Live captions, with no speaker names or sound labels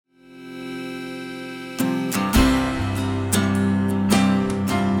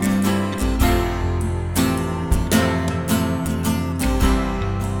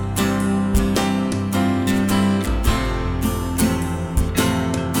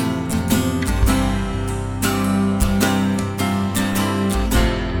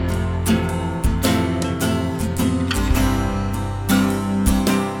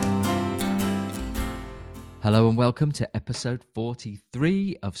Hello and welcome to episode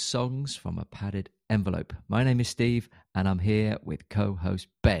 43 of Songs from a Padded Envelope. My name is Steve and I'm here with co-host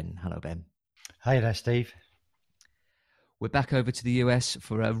Ben. Hello, Ben. Hi there, Steve. We're back over to the US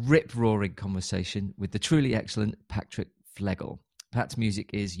for a rip-roaring conversation with the truly excellent Patrick Flegel. Pat's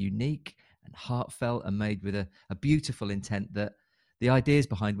music is unique and heartfelt and made with a beautiful intent that the ideas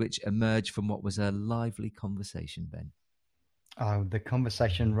behind which emerged from what was a lively conversation, Ben. Oh, the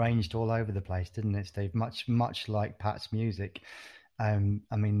conversation ranged all over the place, didn't it, Steve? Much like Pat's music.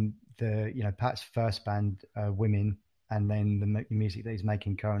 Pat's first band, Women, and then the music that he's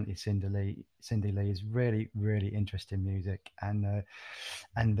making currently, Cindy Lee, is really, really interesting music. And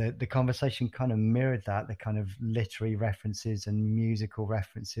the conversation kind of mirrored that, the kind of literary references and musical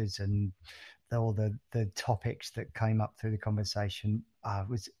references and all the topics that came up through the conversation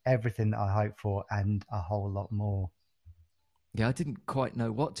was everything that I hoped for and a whole lot more. Yeah, I didn't quite know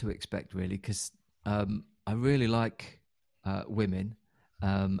what to expect, really, because I really like Women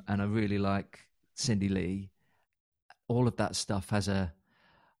and I really like Cindy Lee. All of that stuff has I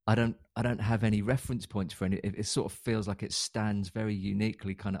don't have any reference points for any. It sort of feels like it stands very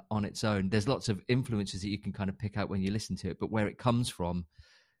uniquely kind of on its own. There's lots of influences that you can kind of pick out when you listen to it, but where it comes from,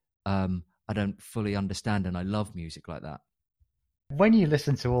 I don't fully understand, and I love music like that. When you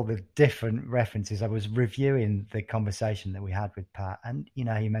listen to all the different references, I was reviewing the conversation that we had with Pat, and he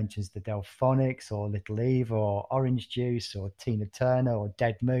mentions the Delphonics or Little Eva or Orange Juice or Tina Turner or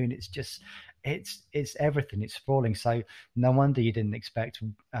Dead Moon. It's everything. It's sprawling. So no wonder you didn't expect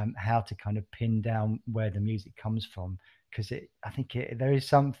how to kind of pin down where the music comes from, because there is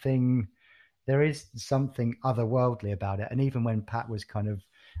something otherworldly about it. And even when Pat was kind of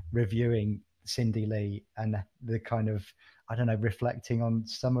reviewing Cindy Lee and the kind of, I don't know, reflecting on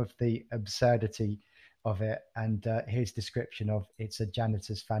some of the absurdity of it and his description of it's a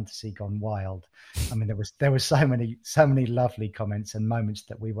janitor's fantasy gone wild. I mean, there was so many lovely comments and moments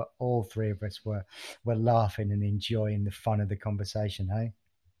that we were, all three of us were laughing and enjoying the fun of the conversation. Hey.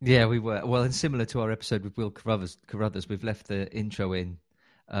 Yeah, we were. Well, and similar to our episode with Will Carruthers, we've left the intro in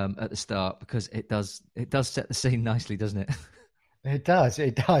at the start because it does set the scene nicely, doesn't it? It does.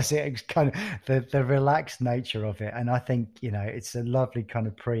 It's kind of the relaxed nature of it, and I think it's a lovely kind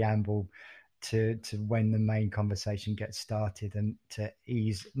of preamble to when the main conversation gets started, and to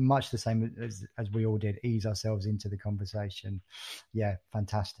ease, much the same as we all did, ease ourselves into the conversation. Yeah,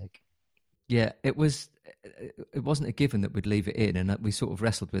 fantastic. Yeah, it wasn't a given that we'd leave it in, and we sort of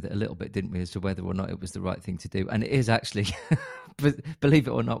wrestled with it a little bit, didn't we, as to whether or not it was the right thing to do. And it is actually, believe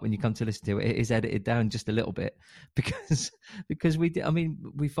it or not, when you come to listen to it, it is edited down just a little bit because we did. I mean,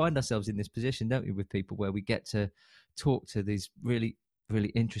 we find ourselves in this position, don't we, with people where we get to talk to these really, really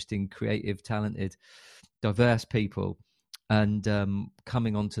interesting, creative, talented, diverse people, and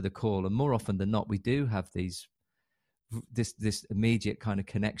coming onto the call. And more often than not, we do have this immediate kind of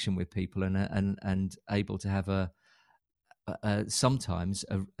connection with people and able to have a sometimes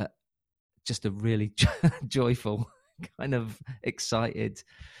just a really joyful kind of excited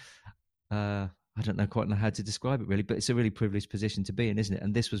I don't quite know how to describe it, really, but it's a really privileged position to be in, isn't it?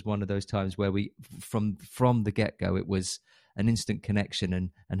 And this was one of those times where we from the get-go, it was an instant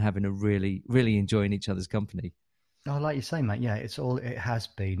connection and having a really, really enjoying each other's company. Oh, like you say, mate. Yeah, it has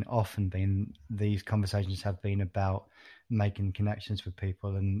been, often been, these conversations have been about making connections with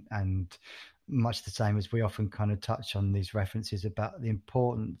people, and much the same as we often kind of touch on these references about the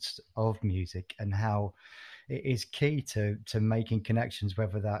importance of music and how it is key to making connections,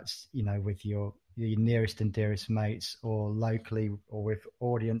 whether that's with your nearest and dearest mates, or locally, or with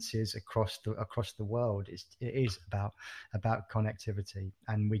audiences across the world. It is about connectivity,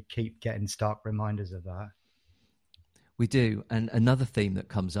 and we keep getting stark reminders of that. We do. And another theme that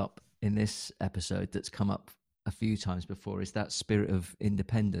comes up in this episode that's come up a few times before is that spirit of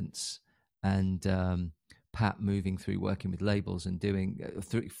independence and Pat moving through working with labels and doing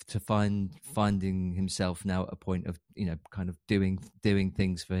finding himself now at a point of kind of doing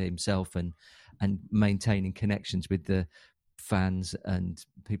things for himself and maintaining connections with the fans and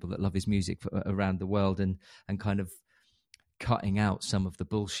people that love his music around the world, and kind of cutting out some of the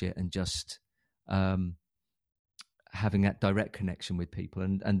bullshit and just having that direct connection with people,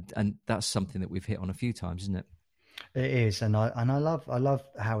 and that's something that we've hit on a few times, isn't it? It is, and I love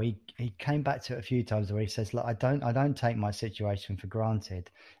how he came back to it a few times where he says, "Look, I don't take my situation for granted,"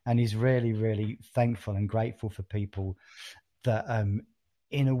 and he's really, really thankful and grateful for people that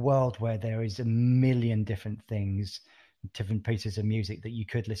in a world where there is a million different things, different pieces of music that you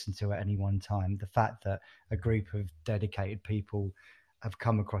could listen to at any one time, the fact that a group of dedicated people have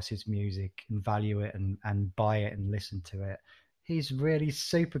come across his music and value it and buy it and listen to it he's really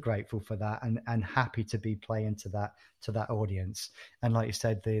super grateful for that and happy to be playing to that audience. And like you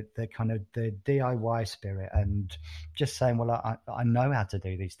said, the kind of the DIY spirit and just saying, well, I know how to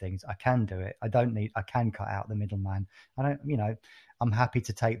do these things. I can do it. I can cut out the middleman. I don't, I'm happy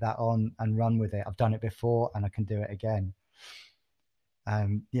to take that on and run with it. I've done it before and I can do it again.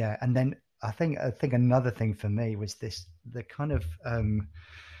 Yeah. And then I think another thing for me was the kind of,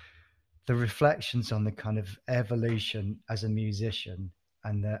 the reflections on the kind of evolution as a musician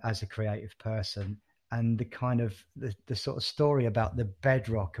and as a creative person, and the kind of the sort of story about the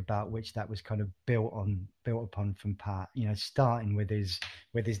bedrock about which that was kind of built upon from Pat, starting with his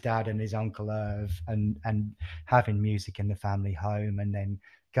dad and his uncle Irv and having music in the family home, and then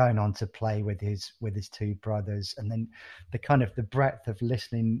going on to play with his two brothers, and then the kind of the breadth of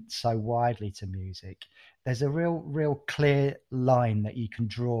listening so widely to music. There's a real clear line that you can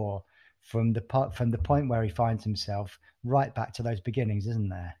draw from the point where he finds himself right back to those beginnings, isn't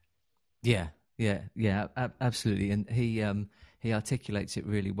there? Yeah, absolutely. And he articulates it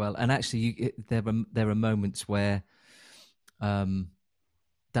really well. And actually, there are moments where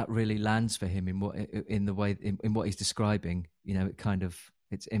that really lands for him in what he's describing.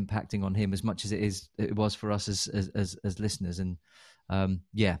 It's impacting on him as much as it was for us as listeners. And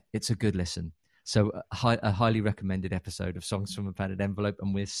it's a good listen. So a highly recommended episode of Songs from a Padded Envelope,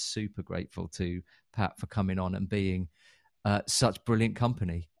 and we're super grateful to Pat for coming on and being such brilliant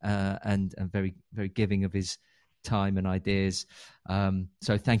company and very, very giving of his time and ideas.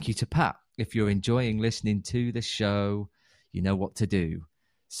 So thank you to Pat. If you're enjoying listening to the show, you know what to do.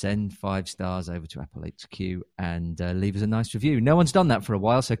 Send 5 stars over to Apple HQ and leave us a nice review. No one's done that for a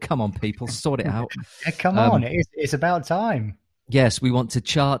while, so come on, people, sort it out. Yeah, come on, it's about time. Yes, we want to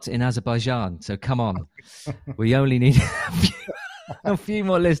chart in Azerbaijan, so come on. We only need a few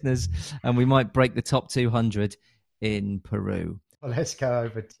more listeners, and we might break the top 200 in Peru. Well, let's go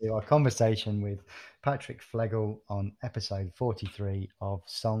over to our conversation with Patrick Flegel on episode 43 of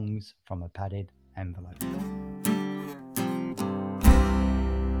Songs from a Padded Envelope.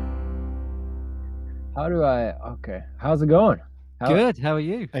 Okay, how's it going? Good, how are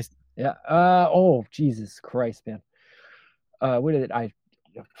you? Yeah, oh, Jesus Christ, man. What did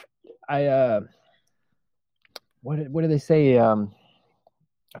what did they say? I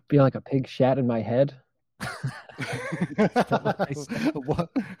feel like a pig shat in my head.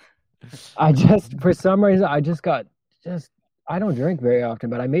 What? For some reason, I don't drink very often,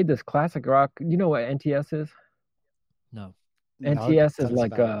 but I made this classic rock. You know what NTS is? No. NTS is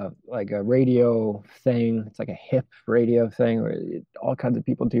like a radio thing. It's like a hip radio thing where all kinds of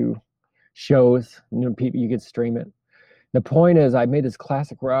people do shows. People, you could stream it. The point is, I made this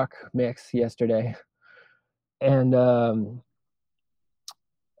classic rock mix yesterday, and I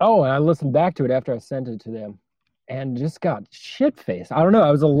listened back to it after I sent it to them, and just got shit-faced. I don't know.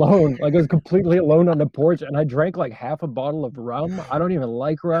 I was alone. I was completely alone on the porch, and I drank like half a bottle of rum. I don't even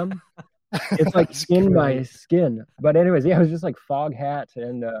like rum. It's like in my skin. But anyways, yeah, it was just like Fog Hat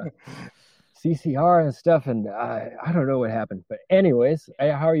and CCR and stuff, and I don't know what happened. But anyways,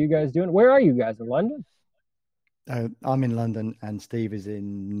 how are you guys doing? Where are you guys, in London? I'm in London, and Steve is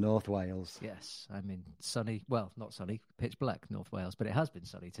in North Wales. Yes, I'm in sunny, well, not sunny, pitch black North Wales, but it has been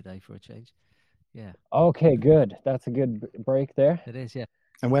sunny today for a change. Yeah. Okay, good. That's a good break there. It is, yeah.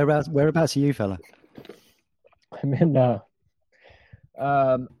 And whereabouts are you, fella? I'm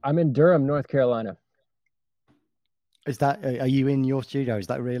in Durham, North Carolina. Are you in your studio? Is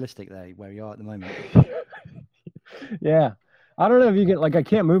that realistic there, where you are at the moment? Yeah. I don't know if you can, I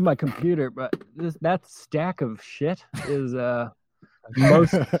can't move my computer, but that stack of shit is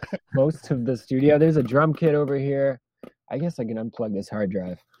most of the studio. There's a drum kit over here. I guess I can unplug this hard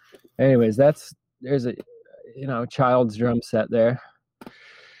drive. Anyways, there's a child's drum set there.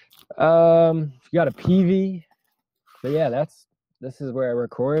 You got a PV. But yeah, this is where I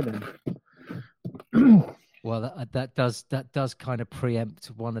record. And well, that does kind of preempt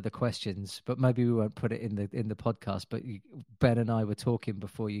one of the questions, but maybe we won't put it in the podcast. But Ben and I were talking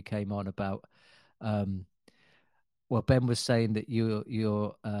before you came on about, Ben was saying that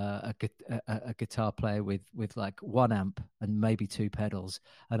you're a guitar player with like one amp and maybe 2 pedals,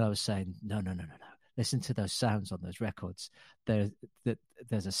 and I was saying no. Listen to those sounds on those records. There's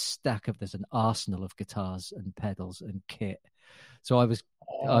an arsenal of guitars and pedals and kit. So I was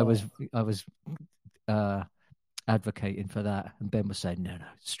advocating for that, and Ben was saying no,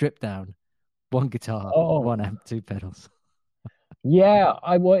 strip down, 1 guitar, 1 amp, 2 pedals. Yeah,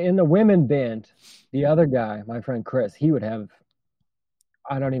 in the women band, the other guy, my friend Chris, he would have,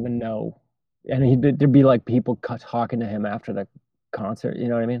 I don't even know, and there'd be like people talking to him after the concert, you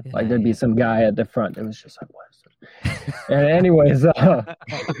know what I mean? There'd be some guy at the front that was just like, what is this? And anyways, it'd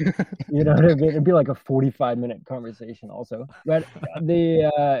be like a 45-minute conversation also. But he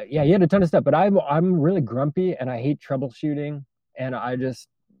had a ton of stuff. But I'm really grumpy and I hate troubleshooting. And I just,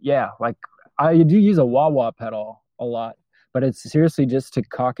 like I do use a wah-wah pedal a lot, but it's seriously just to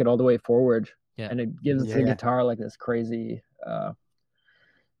cock it all the way forward. Yeah. And it gives the guitar like this crazy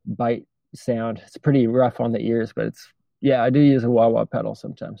bite sound. It's pretty rough on the ears, but I do use a wah-wah pedal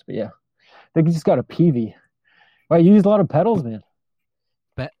sometimes. But I think you just got a Peavey. Wow, you use a lot of pedals, man.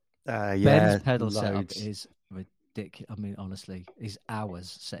 Ben's pedal setup is ridiculous. I mean, honestly, he's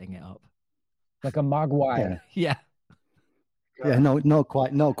hours setting it up. Like a Mogwai. Yeah. Yeah, not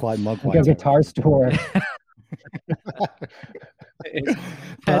quite Mogwai. Like a guitar store.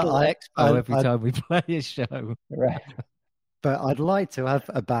 Pedal Expo every time we play a show. Right. But I'd like to have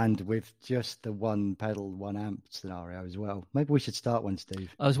a band with just the one pedal, one amp scenario as well. Maybe we should start one,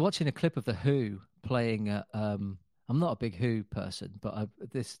 Steve. I was watching a clip of The Who playing at, I'm not a big Who person, but I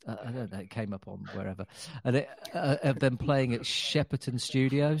don't know, it came up on wherever. And of them playing at Shepperton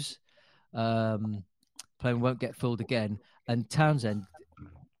Studios, playing Won't Get Fooled Again. And Townsend,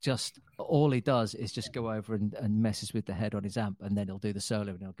 just all he does is just go over and messes with the head on his amp, and then he'll do the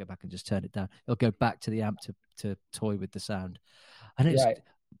solo and he'll go back and just turn it down. He'll go back to the amp to toy with the sound. And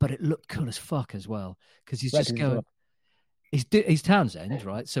but it looked cool as fuck as well, because he's just going... He's Townsend,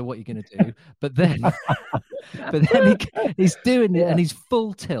 right? So what are you going to do? But then he's doing it, and he's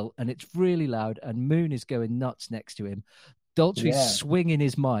full tilt, and it's really loud. And Moon is going nuts next to him. Daltrey's swinging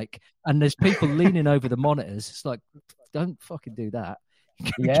his mic, and there's people leaning over the monitors. It's like, don't fucking do that.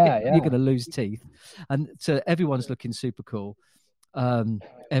 You're going to lose teeth. And so everyone's looking super cool.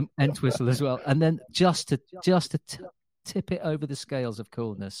 Entwistle as well. And then just to tip it over the scales of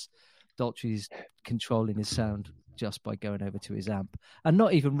coolness, Daltrey's controlling his sound just by going over to his amp and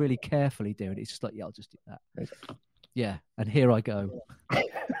not even really carefully doing it. It's just like, I'll just do that. Yeah, and here I go.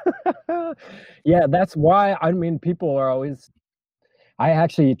 That's why, I mean, people are always... I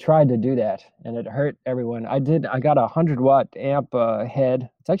actually tried to do that, and it hurt everyone. I got a 100-watt amp head.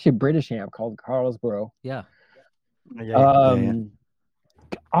 It's actually a British amp called Carlsbro. Yeah.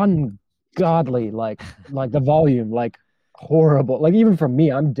 Ungodly, like the volume, like horrible. Like even for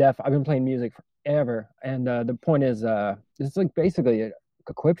me, I'm deaf. I've been playing music forever, and the point is, it's like basically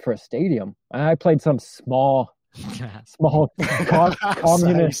equipped for a stadium. I played some small communist.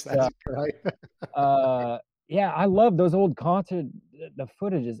 I love those old concerts. The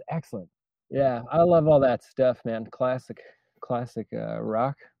footage is excellent. Yeah, I love all that stuff, man. Classic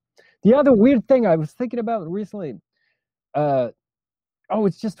rock. The other weird thing I was thinking about recently,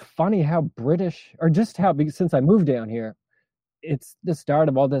 it's just funny how British, or just how, since I moved down here, it's the start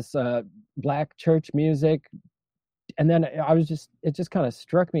of all this black church music. And then it just kind of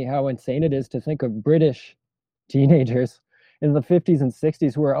struck me how insane it is to think of British teenagers in the 50s and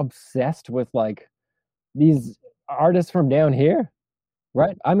 60s who are obsessed with like these artists from down here,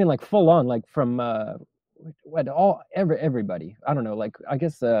 right? I mean, like full on, like from everybody. I don't know, like I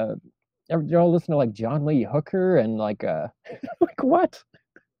guess they're all listening to like John Lee Hooker and like like what?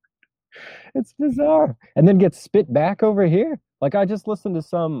 It's bizarre. And then get spit back over here. Like I just listened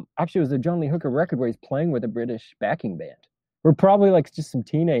to actually it was a John Lee Hooker record where he's playing with a British backing band. We're probably like just some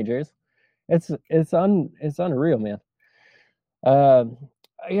teenagers. It's unreal, man.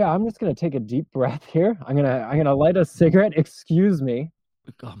 I'm just gonna take a deep breath here. I'm gonna light a cigarette. Excuse me.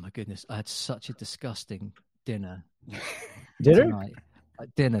 Oh my goodness, I had such a disgusting dinner.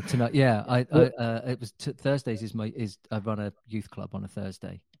 Dinner tonight. Yeah, it was Thursdays. I run a youth club on a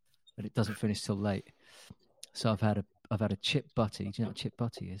Thursday, and it doesn't finish till late. So I've had a chip butty. Do you know what chip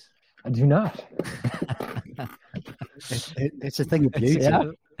butty is? I do not. It's a thing of beauty.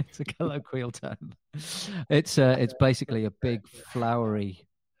 It's a colloquial term. It's basically a big floury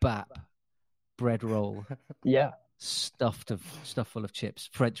bap bread roll. Yeah. Stuffed full of chips,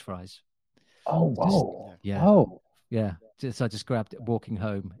 French fries. Oh wow! Yeah. So I just grabbed it walking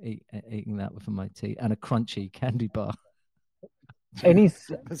home, eating that with my tea, and a crunchy candy bar. Is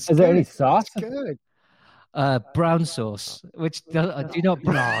there any sauce? Good. Brown sauce, which do you not?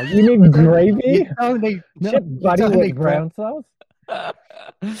 No, you need gravy. Chip buddy with brown sauce.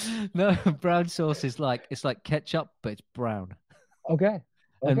 No, brown sauce is it's like ketchup, but it's brown. Okay.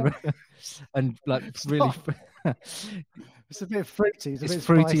 And like really. It's a bit fruity. It's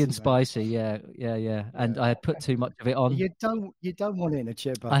fruity and spicy. Yeah. And I had put too much of it on. You don't want it in a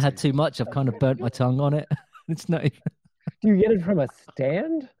chip butty. I had too much. I've kind of burnt my tongue on it. It's not even... Do you get it from a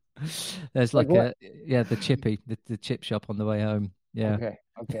stand? There's the chippy, the chip shop on the way home. Yeah.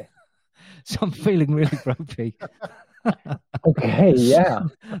 Okay. So I'm feeling really grumpy. Okay, yeah.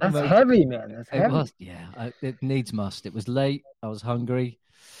 That's Most- heavy, man. That's It heavy. was, yeah. It needs must. It was late. I was hungry.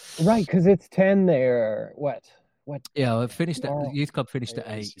 Right, because it's 10 there. What? Yeah, I finished at the Tomorrow? youth club finished at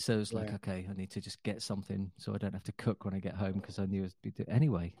It is, 8, so it's like, yeah. okay, I need to just get something so I don't have to cook when I get home because I knew it'd be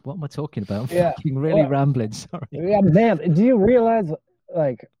anyway. What am I talking about? I'm Yeah, fucking really well- rambling. Sorry. Yeah, man. Do you realize,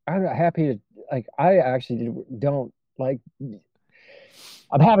 like, I'm happy to, like, I actually don't, like,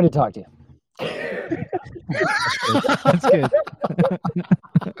 I'm happy to talk to you. That's good.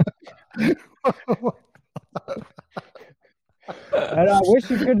 And I wish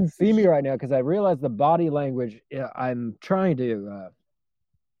you couldn't see me right now because I realize the body language. Yeah, I'm trying to.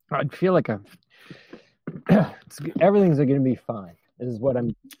 I feel like everything's going to be fine. Is what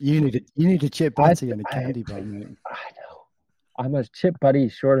I'm. You need a chip butty and a candy bar, mate. I know. I'm a chip buddy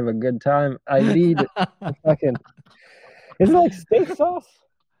short of a good time. I need fucking. Is it like steak sauce?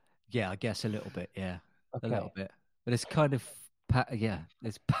 Yeah, I guess a little bit. Yeah, Okay. a little bit, but it's kind of yeah.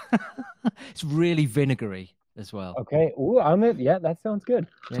 It's it's really vinegary as well. Okay. Ooh, I'm it. Yeah, that sounds good.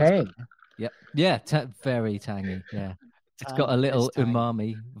 Yeah, Tang. Yep. Yeah, very tangy. Yeah, it's got a little It's tang.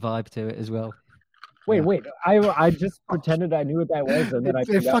 umami vibe to it as well. Wait. I just pretended I knew what that was, and then I It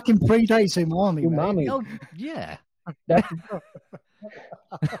forgot. fucking predates umami, mate. Umami. Oh yeah, That's,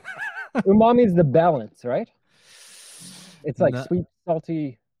 umami is the balance, right? It's like No. sweet,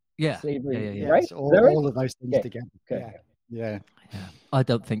 salty, yeah. savory, Yeah. right? Yes, Is that right? all of those things Okay. together. Okay. Yeah. Yeah. I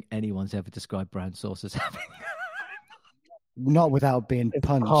don't think anyone's ever described brown sauce as having. Not without being It's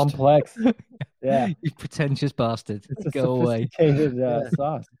punched. complex. Yeah. You pretentious bastard. It's a Go away. sophisticated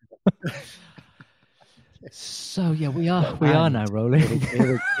sauce. So yeah, we are now rolling.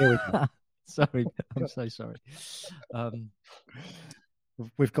 Here we go. Sorry, I'm so sorry.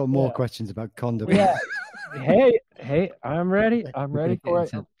 We've got more Yeah. questions about condiments. Yeah. Hey, I'm ready. I'm ready for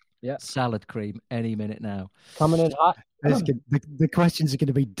it. Yeah. Salad cream any minute now. Coming in hot. The questions are going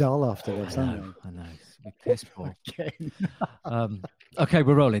to be dull afterwards, I aren't know. It's a big piss poor. they? Okay,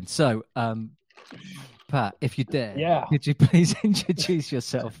 we're rolling. So, Pat, if you dare, Yeah. could you please introduce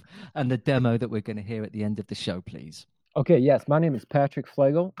yourself and the demo that we're going to hear at the end of the show, please? Okay, yes, my name is Patrick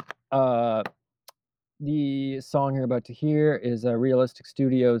Flegel. The song you're about to hear is a Realistic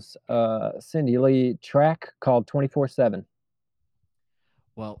Studios Cindy Lee track called 24/7.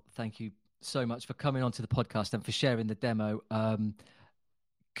 Well, thank you so much for coming onto the podcast and for sharing the demo.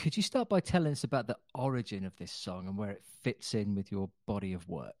 Could you start by telling us about the origin of this song and where it fits in with your body of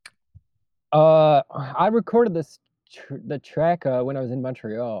work? I recorded the track when I was in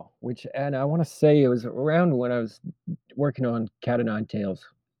Montreal, and I want to say it was around when I was working on Cat o' Nine Tails.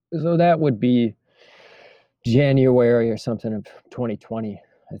 So that would be January or something of 2020,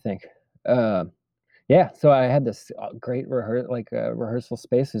 I think. Yeah, so I had this great rehearsal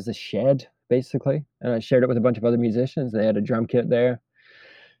space. It's a shed basically, and I shared it with a bunch of other musicians. They had a drum kit there,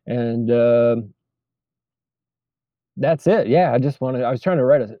 and that's it. Yeah, I was trying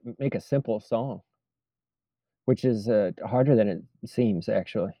to make a simple song, which is harder than it seems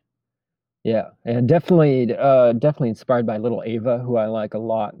actually. Yeah, and definitely inspired by Little Ava, who I like a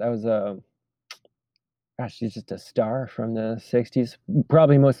lot. That was gosh, she's just a star from the 60s,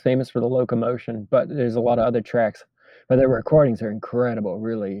 probably most famous for The Locomotion, but there's a lot of other tracks. But their recordings are incredible,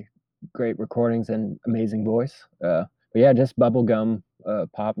 really great recordings and amazing voice. But yeah, just bubblegum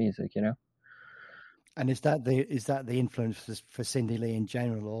pop music, you know. And is that the influence for Cindy Lee in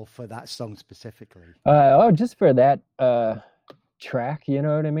general, or for that song specifically? Just for that track, you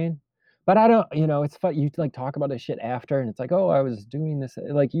know what I mean? But I don't, it's fun. You like talk about this shit after, and it's like, oh, I was doing this.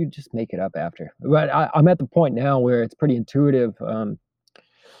 Like you just make it up after. But I'm at the point now where it's pretty intuitive. I'm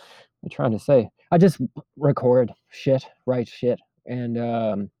trying to say, I just record shit, write shit, and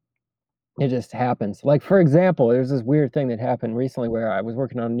it just happens. Like for example, there's this weird thing that happened recently where I was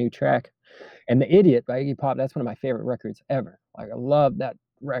working on a new track, and The Idiot by Iggy Pop. That's one of my favorite records ever. Like I love that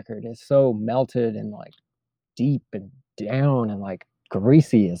record. It's so melted and like deep and down and like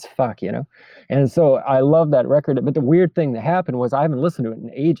greasy as fuck, you know? And so I love that record. But the weird thing that happened was I haven't listened to it in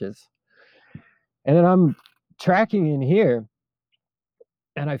ages. And then I'm tracking in here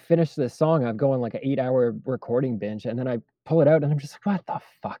and I finish this song. I'm going like an 8-hour recording binge. And then I pull it out and I'm just like, what the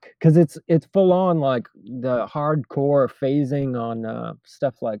fuck? Because it's full on like the hardcore phasing on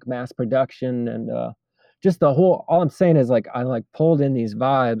stuff like Mass Production and just the whole, all I'm saying is like, I like pulled in these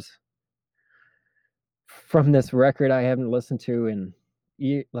vibes from this record I haven't listened to in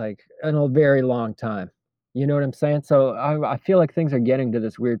a very long time. You know what I'm saying? So I feel like things are getting to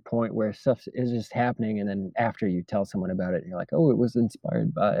this weird point where stuff is just happening, and then after you tell someone about it, you're like, oh, it was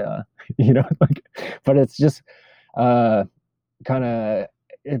inspired by, but it's just kind of,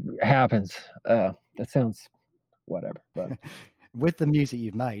 it happens. That sounds whatever. But with the music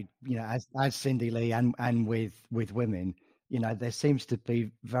you've made, you know, as Cindy Lee and with women, you know, there seems to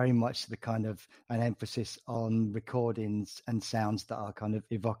be very much the kind of an emphasis on recordings and sounds that are kind of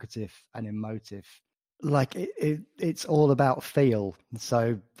evocative and emotive. Like it's all about feel.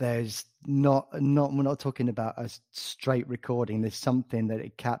 So there's not we're not talking about a straight recording. There's something that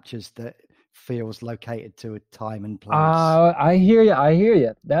it captures that feels located to a time and place. I hear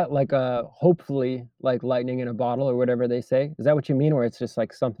you. That like hopefully like lightning in a bottle or whatever they say. Is that what you mean? Or it's just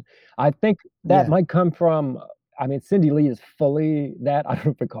like something? I think that might come from. I mean, Cindy Lee is fully that. I don't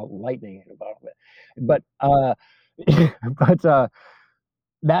know if we call it lightning in a bottle, but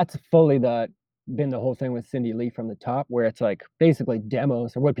that's fully been the whole thing with Cindy Lee from the top, where it's like basically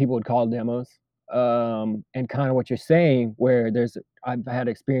demos or what people would call demos. And kind of what you're saying, where I've had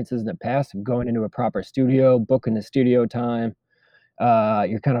experiences in the past of going into a proper studio, booking the studio time.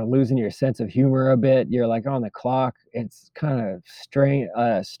 You're kind of losing your sense of humor a bit. You're like on the clock. It's kind of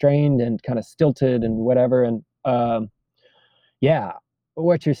strained and kind of stilted and whatever. And yeah,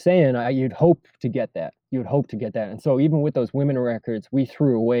 what you're saying, you'd hope to get that. And so even with those women records, we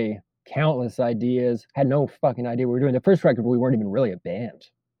threw away countless ideas. Had no fucking idea we were doing. The first record, we weren't even really a band.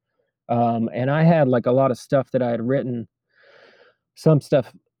 And I had like a lot of stuff that I had written, some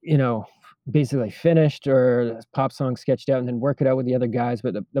stuff, you know, basically finished or pop song sketched out and then work it out with the other guys.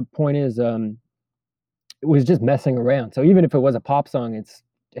 But the point is, it was just messing around. So even if it was a pop song, it's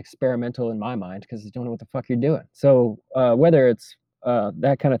experimental in my mind because you don't know what the fuck you're doing. So whether it's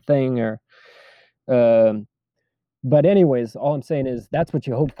that kind of thing or, but anyways, all I'm saying is that's what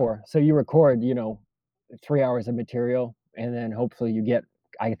you hope for. So you record, you know, 3 hours of material and then hopefully you get,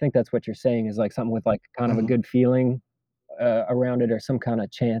 I think that's what you're saying is like something with like kind of a good feeling around it or some kind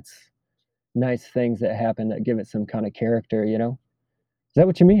of chance, nice things that happen that give it some kind of character, you know? Is that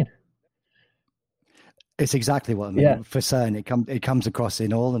what you mean? It's exactly what I mean. Yeah. For certain, it comes across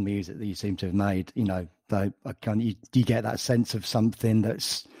in all the music that you seem to have made. You know, though you get that sense of something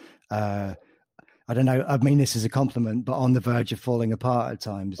that's, I don't know. I mean, this is a compliment, but on the verge of falling apart at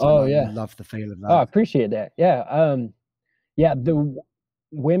times. Oh, and yeah, I love the feel of that. Oh, I appreciate that. Yeah, yeah. The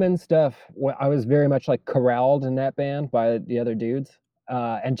women stuff, I was very much like corralled in that band by the other dudes,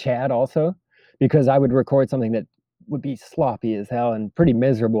 and Chad also, because I would record something that would be sloppy as hell and pretty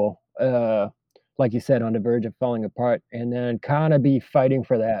miserable. Like you said, on the verge of falling apart, and then kind of be fighting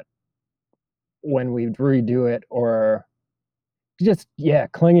for that when we redo it, or just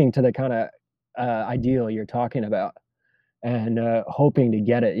clinging to the kind of ideal you're talking about, and hoping to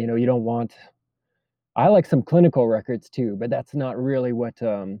get it. You know, you don't want. I like some clinical records too, but that's not really what.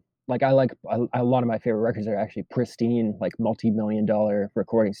 Like I like a lot of my favorite records are actually pristine, like multi-million-dollar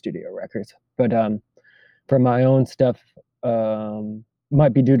recording studio records. But for my own stuff,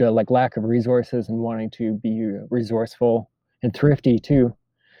 might be due to like lack of resources and wanting to be resourceful and thrifty too.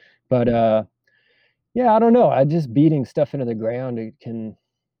 But yeah, I don't know. I just beating stuff into the ground. It can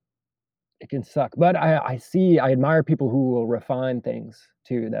suck. But I admire people who will refine things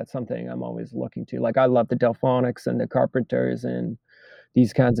too. That's something I'm always looking to. Like I love the Delphonics and the Carpenters and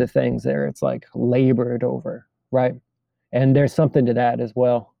these kinds of things there. It's like labored over, right? And there's something to that as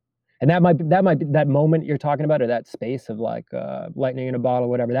well. And that might be that moment you're talking about, or that space of like lightning in a bottle,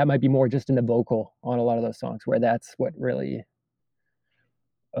 whatever. That might be more just in the vocal on a lot of those songs, where that's what really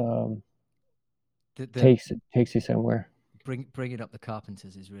takes you somewhere. Bringing up the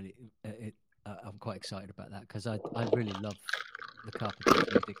Carpenters is really. I'm quite excited about that because I really love the Carpenters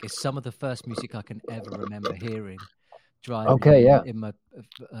music. It's some of the first music I can ever remember hearing. Driving in my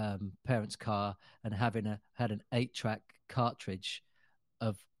parents' car and had an 8-track cartridge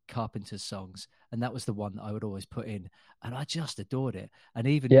of Carpenter's songs, and that was the one that I would always put in, and I just adored it. And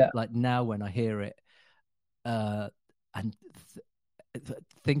even like now when I hear it, and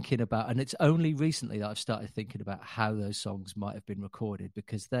thinking about, and it's only recently that I've started thinking about how those songs might have been recorded,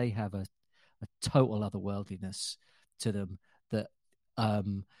 because they have a total otherworldliness to them that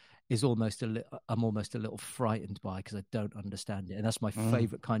is almost I'm almost a little frightened by, because I don't understand it. And that's my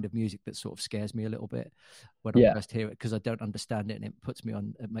favorite kind of music that sort of scares me a little bit when I first hear it, because I don't understand it and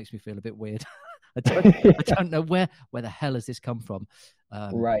it makes me feel a bit weird. I don't know where the hell has this come from.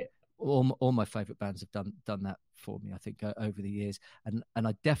 Right. All my favorite bands have done that for me, I think, over the years. And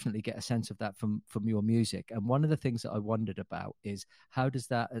I definitely get a sense of that from your music. And one of the things that I wondered about is how does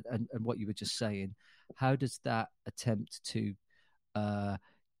that, and what you were just saying, how does that attempt to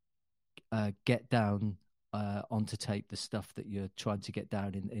get down onto tape the stuff that you're trying to get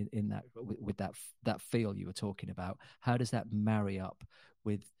down in that with that feel you were talking about, how does that marry up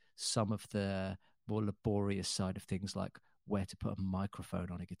with some of the more laborious side of things, like where to put a microphone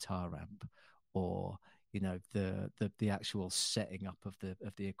on a guitar amp, or the actual setting up of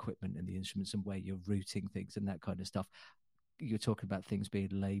the equipment and the instruments and where you're routing things and that kind of stuff. You're talking about things being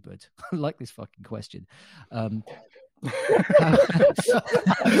laboured. I like this fucking question. He'll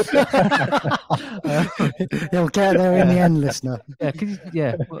get there in the end, listener.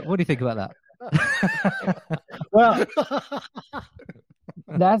 Yeah, what do you think about that? Well,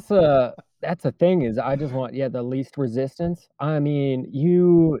 that's a thing, is I just want the least resistance. I mean,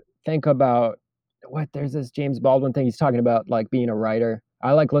 you think about there's this James Baldwin thing. He's talking about like being a writer.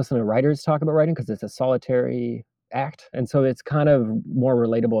 I like listening to writers talk about writing because it's a solitary act, and so it's kind of more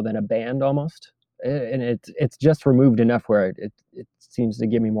relatable than a band almost, and it's just removed enough where it seems to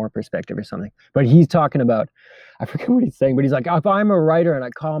give me more perspective or something. But he's talking about, I forget what he's saying, but he's like, if I'm a writer and I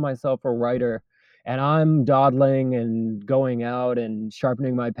call myself a writer and I'm dawdling and going out and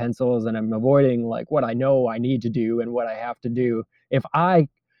sharpening my pencils and I'm avoiding like what I know I need to do and what I have to do, if I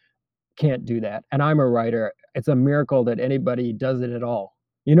can't do that and I'm a writer, it's a miracle that anybody does it at all.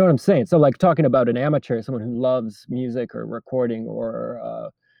 You know what I'm saying? So like talking about an amateur, someone who loves music or recording or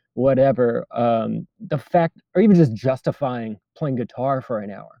whatever, the fact, or even just justifying playing guitar for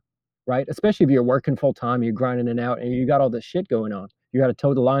an hour, right? Especially if you're working full time, you're grinding it out and you got all this shit going on. You got to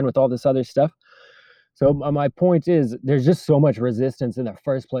toe the line with all this other stuff. So my point is there's just so much resistance in the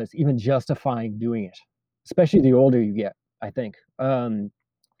first place, even justifying doing it, especially the older you get, I think, when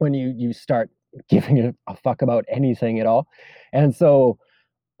you start giving a fuck about anything at all. And so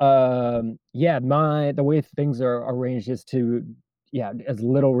the way things are arranged is to as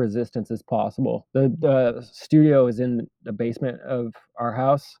little resistance as possible. The studio is in the basement of our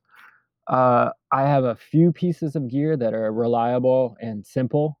house. I have a few pieces of gear that are reliable and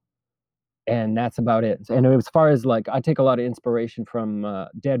simple, and that's about it. And as far as like, I take a lot of inspiration from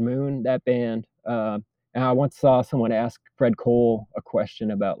Dead Moon, that band. And I once saw someone ask Fred Cole a question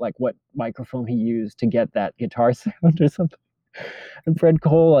about like what microphone he used to get that guitar sound or something. And Fred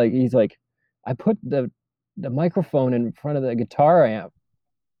Cole, like, he's like, I put the microphone in front of the guitar amp.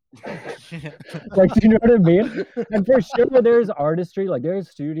 Like, do you know what I mean? And for sure there's artistry, like there's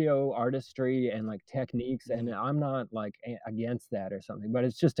studio artistry and like techniques, and I'm not like against that or something, but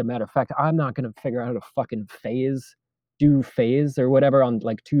it's just a matter of fact, I'm not gonna figure out how to fucking do phase or whatever on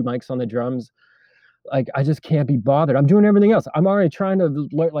like 2 mics on the drums. Like, I just can't be bothered. I'm doing everything else. I'm already trying to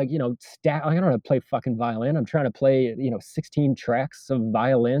learn, like, I don't know how to play fucking violin. I'm trying to play, 16 tracks of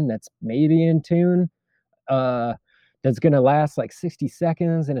violin that's maybe in tune, that's going to last like 60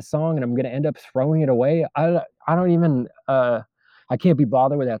 seconds in a song, and I'm going to end up throwing it away. I don't even, I can't be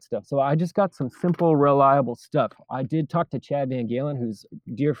bothered with that stuff. So I just got some simple, reliable stuff. I did talk to Chad Van Galen, who's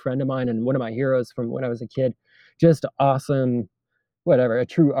a dear friend of mine and one of my heroes from when I was a kid. Just awesome, a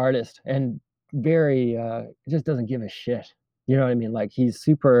true artist, and very just doesn't give a shit. You know what I mean? Like, he's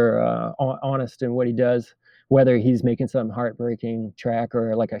super honest in what he does, whether he's making some heartbreaking track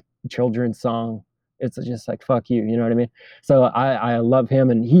or like a children's song. It's just like, fuck you, you know what I mean? So I love him,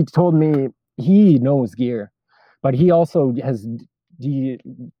 and he told me he knows gear, but he also has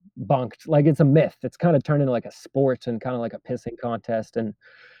debunked, like, it's a myth. It's kind of turned into like a sport and kind of like a pissing contest, and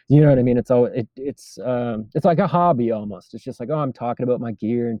you know what I mean? It's like a hobby almost. It's just like, oh, I'm talking about my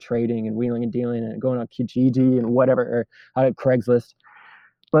gear and trading and wheeling and dealing and going on Kijiji and whatever, or out at Craigslist.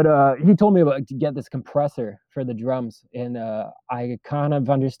 But he told me about to get this compressor for the drums, and I kind of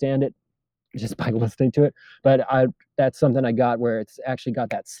understand it just by listening to it. But that's something I got where it's actually got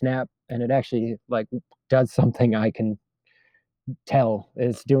that snap, and it actually like does something I can tell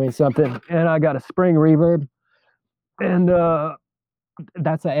it's doing something. And I got a spring reverb, and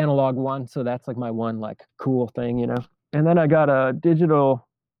that's an analog one, so that's like my one like cool thing, And then I got a digital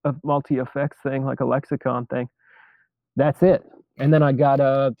multi-effects thing, like a Lexicon thing. That's it. And then I got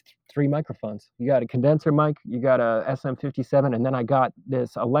 3 microphones. You got a condenser mic, you got a SM57, and then I got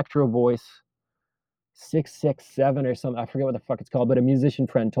this Electro Voice 667 or something. I forget what the fuck it's called, but a musician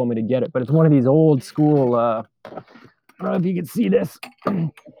friend told me to get it. But it's one of these old school, I don't know if you can see this.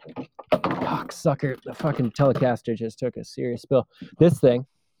 Fuck, sucker. The fucking Telecaster just took a serious spill. This thing,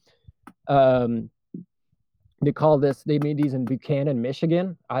 they made these in Buchanan,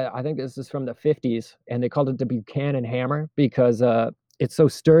 Michigan. I think this is from the 50s, and they called it the Buchanan Hammer because it's so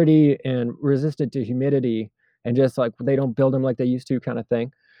sturdy and resistant to humidity, and just like they don't build them like they used to, kind of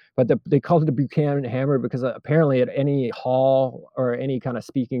thing. But they called it the Buchanan Hammer because apparently at any hall or any kind of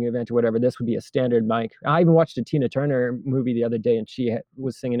speaking event or whatever, this would be a standard mic. I even watched a Tina Turner movie the other day, and she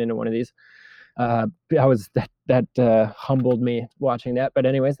was singing into one of these. That humbled me watching that. But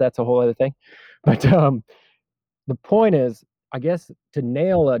anyways, that's a whole other thing. But the point is, I guess, to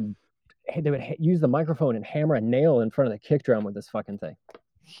nail they would use the microphone and hammer a nail in front of the kick drum with this fucking thing.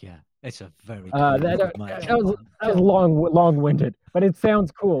 Yeah, it's a very That, cool that, mic. that was long-winded, but it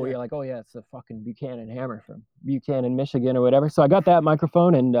sounds cool. You're like, oh yeah, it's a fucking Buchanan hammer from Buchanan, Michigan, or whatever. So I got that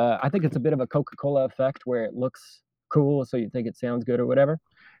microphone, and I think it's a bit of a Coca-Cola effect where it looks cool, so you think it sounds good or whatever.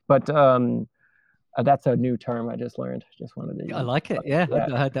 But that's a new term I just learned. Just wanted to. I like it. Yeah, Yeah.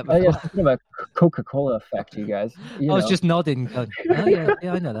 I heard that Oh yeah, before. it's a bit of a Coca-Cola effect, you guys. I was just nodding. Going, oh yeah,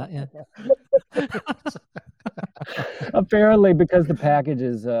 I know that. Yeah. Apparently, because the package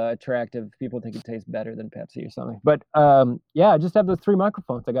is attractive, people think it tastes better than Pepsi or something. But yeah, I just have those 3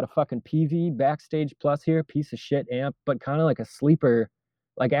 microphones. I got a fucking PV Backstage Plus here, piece of shit amp, but kind of like a sleeper,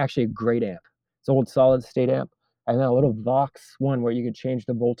 like actually a great amp. It's an old solid state amp, and then a little Vox one where you could change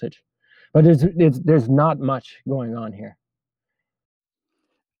the voltage. But there's not much going on here.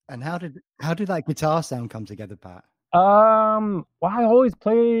 And how did that guitar sound come together, Pat? Well, I always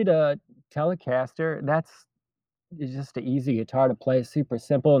played a Telecaster. It's just an easy guitar to play, super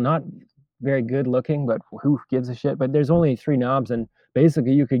simple, not very good looking, but who gives a shit? But there's only 3 knobs, and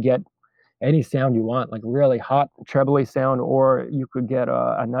basically you could get any sound you want, like really hot trebly sound, or you could get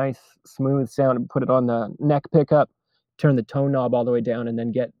a nice smooth sound and put it on the neck pickup, turn the tone knob all the way down, and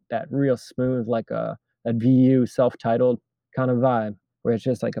then get that real smooth, like a VU self-titled kind of vibe, where it's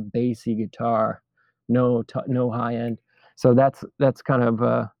just like a bassy guitar, no high end. So that's kind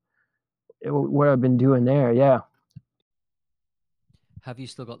of what I've been doing there. Yeah. Have you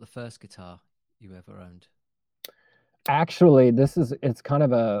still got the first guitar you ever owned? Actually, it's kind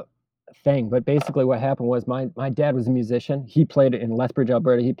of a thing, but basically what happened was my dad was a musician. He played in Lethbridge,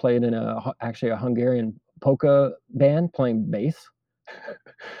 Alberta. He played in actually a Hungarian polka band playing bass.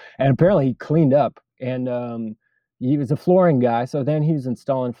 And apparently he cleaned up, and he was a flooring guy. So then he was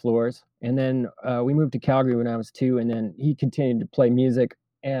installing floors. And then we moved to Calgary when I was 2, and then he continued to play music.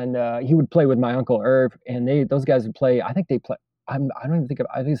 And he would play with my uncle Irv, and those guys would play. I think they play. I don't even think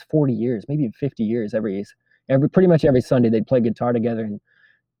I think it's 40 years, maybe 50 years pretty much every Sunday they'd play guitar together, and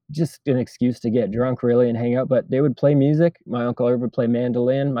just an excuse to get drunk really and hang out. But they would play music. My uncle Irv would play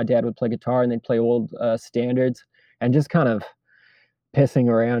mandolin, my dad would play guitar, and they'd play old standards, and just kind of pissing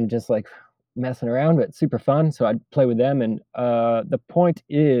around, just like messing around, but super fun. So I'd play with them. And the point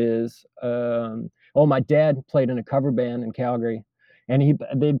is, my dad played in a cover band in Calgary, and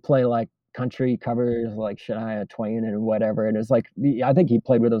they'd play like country covers like Shania Twain and whatever. And it was like, I think he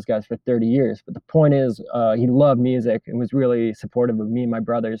played with those guys for 30 years. But the point is, he loved music and was really supportive of me and my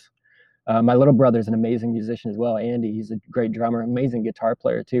brothers. My little brother's an amazing musician as well. Andy, he's a great drummer, amazing guitar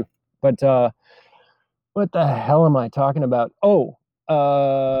player too. But what the hell am I talking about?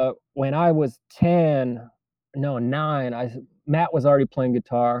 When I was 9, Matt was already playing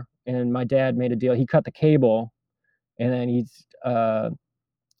guitar, and my dad made a deal. He cut the cable, and then he's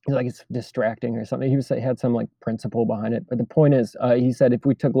like, it's distracting or something. He had some like principle behind it. But the point is, he said if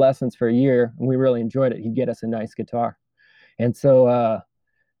we took lessons for a year and we really enjoyed it, he'd get us a nice guitar. And so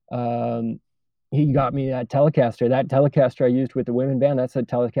he got me that Telecaster. That Telecaster I used with the women band, that's a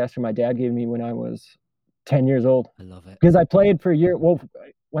Telecaster my dad gave me when I was 10 years old. I love it. Because I played for a year. Well,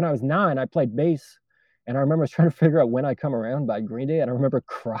 when I was 9, I played bass. And I remember trying to figure out When I Come Around by Green Day. And I remember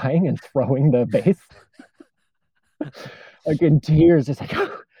crying and throwing the bass. Like in tears, just like,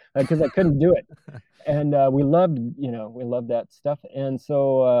 because I couldn't do it. And we loved that stuff. And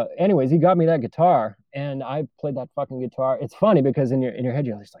so anyways, he got me that guitar, and I played that fucking guitar. It's funny because in your head,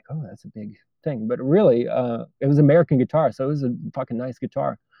 you're just like, oh, that's a big thing. But really, it was American guitar. So it was a fucking nice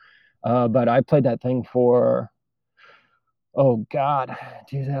guitar. But I played that thing for,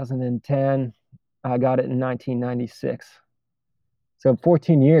 2010. I got it in 1996. So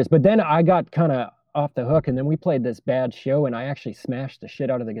 14 years. But then I got kind of off the hook, and then we played this bad show, and I actually smashed the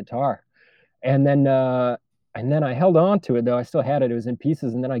shit out of the guitar. And then I held on to it, though. I still had it. It was in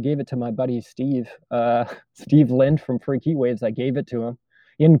pieces. And then I gave it to my buddy Steve Lind from Freak Heat Waves. I gave it to him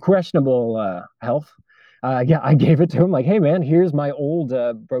in questionable health. I gave it to him like, hey, man, here's my old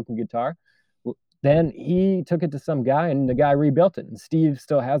broken guitar. Then he took it to some guy, and the guy rebuilt it. And Steve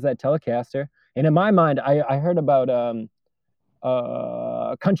still has that Telecaster. And in my mind, I heard about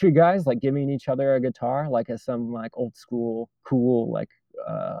country guys like giving each other a guitar, like as some like old school, cool, like,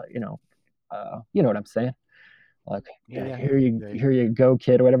 you know what I'm saying? Like, here you go,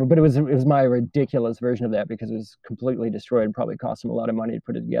 kid, or whatever. But it was my ridiculous version of that because it was completely destroyed and probably cost him a lot of money to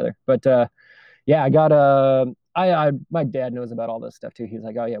put it together. But I got my dad knows about all this stuff too. He's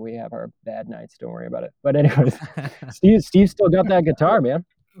like, oh yeah, we have our bad nights, don't worry about it. But anyways, Steve still got that guitar, man.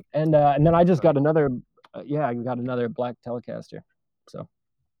 And then I just got another I got another black Telecaster. So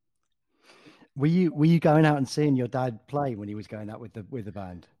were you going out and seeing your dad play when he was going out with the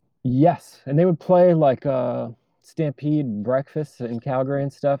band? Yes, and they would play like Stampede breakfasts in Calgary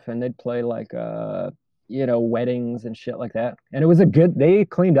and stuff, and they'd play like weddings and shit like that. And it was they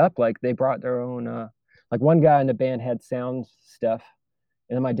cleaned up, like they brought their own like one guy in the band had sound stuff,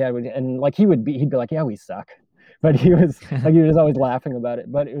 and then my dad would, and like he'd be like, yeah, we suck, but he was always laughing about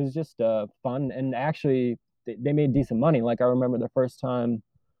it. But it was just fun, and actually they made decent money. Like I remember the first time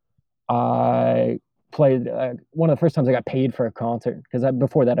I played, one of the first times I got paid for a concert, because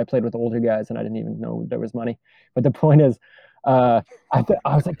before that I played with older guys and I didn't even know there was money. But the point is, I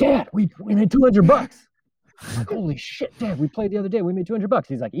was like, Dad, we made $200. I'm like, holy shit, Dad, we played the other day, we made $200.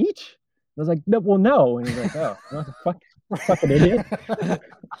 He's like, each? I was like, no, well, no. And he's like, oh, what the fuck, fucking idiot.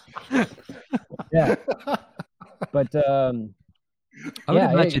 Yeah. But I would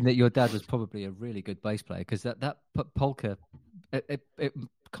imagine that your dad was probably a really good bass player, because that polka, it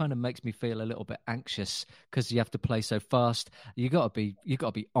kind of makes me feel a little bit anxious, because you have to play so fast. You got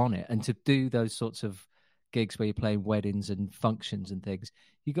to be on it, and to do those sorts of gigs where you're playing weddings and functions and things,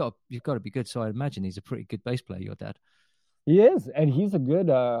 you've got to be good. So I imagine he's a pretty good bass player, your dad. He is, and he's a good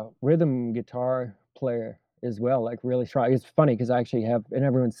rhythm guitar player as well, like really strong. It's funny because I actually have, and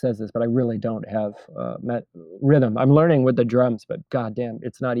everyone says this, but I really don't have rhythm. I'm learning with the drums, but goddamn,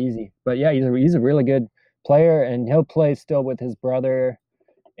 it's not easy. But yeah, he's a really good player, and he'll play still with his brother.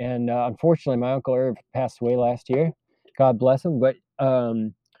 And unfortunately, my Uncle Irv passed away last year. God bless him. But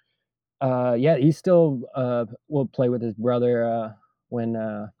yeah, he still will play with his brother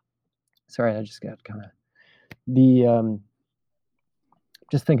when. Sorry, I just got kind of the.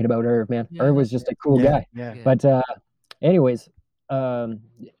 Just thinking about Irv, man. Yeah. Irv was just a cool guy. Yeah. But anyways,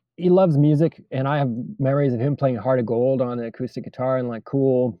 he loves music, and I have memories of him playing Heart of Gold on the acoustic guitar, and like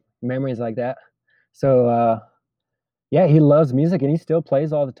cool memories like that. So yeah, he loves music, and he still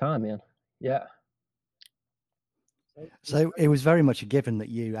plays all the time, man. Yeah. So it was very much a given that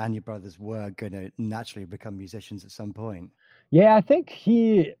you and your brothers were going to naturally become musicians at some point. Yeah, I think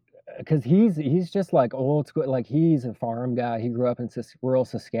because he's just like old school, like he's a farm guy. He grew up in rural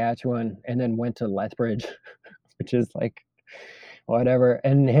Saskatchewan and then went to Lethbridge, which is like whatever.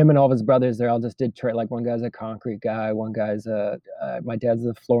 And him and all of his brothers, they all just did trade. Like one guy's a concrete guy, one guy's my dad's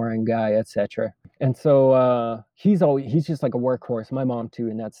a flooring guy, etc. And so he's just like a workhorse. My mom too,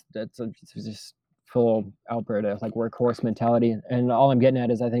 and that's just full Alberta like workhorse mentality. And all I'm getting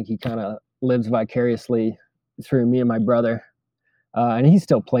at is I think he kind of lives vicariously through me and my brother. And he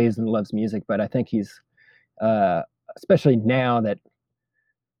still plays and loves music, but I think he's, especially now that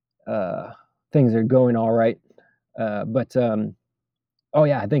things are going all right. Oh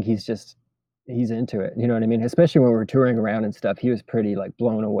yeah, I think he's into it. You know what I mean? Especially when we were touring around and stuff, he was pretty like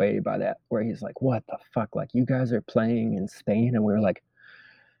blown away by that, where he's like, what the fuck? Like, you guys are playing in Spain? And we were like,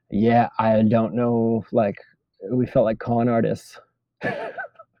 yeah, I don't know. Like, we felt like con artists.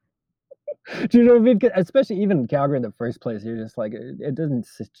 Do you know what I mean? Especially even in Calgary in the first place, you're just like, it doesn't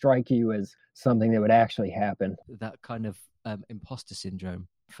strike you as something that would actually happen. That kind of imposter syndrome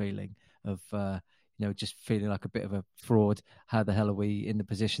feeling of, just feeling like a bit of a fraud. How the hell are we in the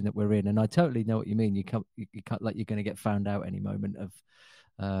position that we're in? And I totally know what you mean. You can't like you're going to get found out any moment of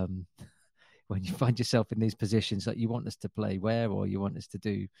when you find yourself in these positions that you want us to play where, or you want us to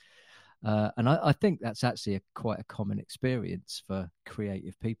do. And I think that's actually quite a common experience for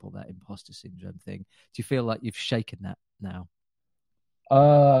creative people, that imposter syndrome thing. Do you feel like you've shaken that now?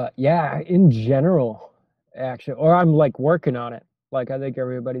 Yeah, in general, actually, or I'm like working on it. Like, I think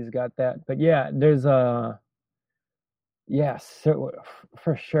everybody's got that, but yeah, there's so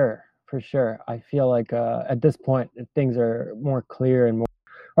for sure. I feel like at this point things are more clear and more,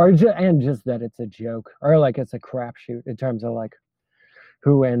 just that it's a joke, or like it's a crapshoot in terms of like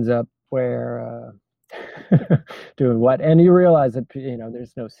who ends up where doing what, and you realize that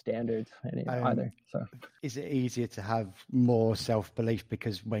there's no standards either. So is it easier to have more self-belief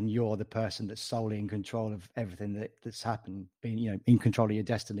because when you're the person that's solely in control of everything that's happened, being in control of your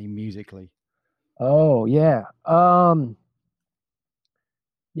destiny musically? Oh yeah.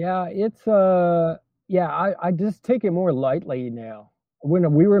 Yeah, it's I just take it more lightly now.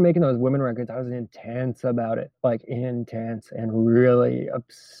 When we were making those women records, I was intense about it, like intense and really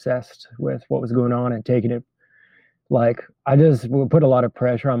obsessed with what was going on and taking it. Like, I just would put a lot of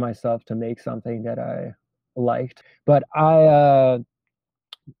pressure on myself to make something that I liked. But now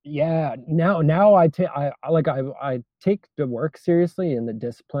I take the work seriously and the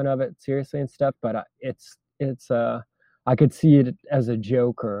discipline of it seriously and stuff. But it's I could see it as a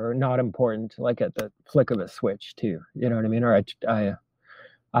joke or not important, like at the flick of a switch too. You know what I mean? Or I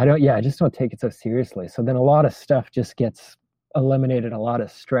just don't take it so seriously. So then a lot of stuff just gets eliminated, a lot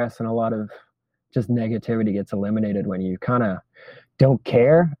of stress and a lot of just negativity gets eliminated when you kind of don't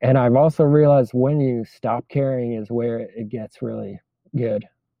care. And I've also realized when you stop caring is where it gets really good,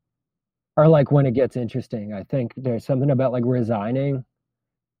 or like when it gets interesting. I think there's something about like resigning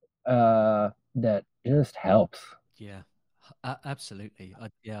that just helps. Yeah, absolutely.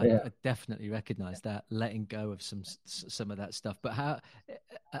 Yeah. I definitely recognize that, letting go of some of that stuff. But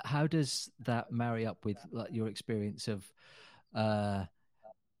how does that marry up with like your experience of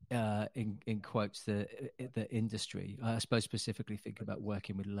in quotes the industry? I suppose specifically thinking about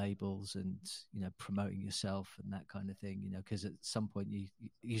working with labels and promoting yourself and that kind of thing. Because at some point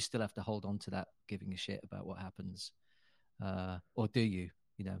you still have to hold on to that giving a shit about what happens, or do you?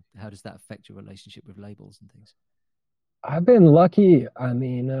 How does that affect your relationship with labels and things? I've been lucky. I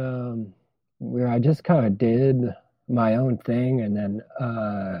mean, where I just kind of did my own thing, and then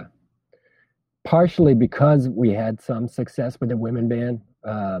partially because we had some success with the women band,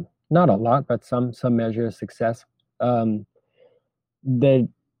 not a lot, but some measure of success.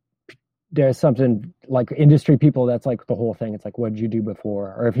 There's something like industry people, that's like the whole thing. It's like, what did you do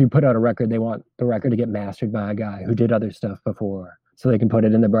before? Or if you put out a record, they want the record to get mastered by a guy who did other stuff before, so they can put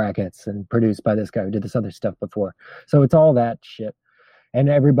it in the brackets, and produced by this guy who did this other stuff before. So it's all that shit. And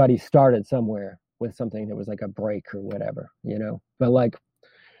everybody started somewhere with something that was like a break or whatever, But like,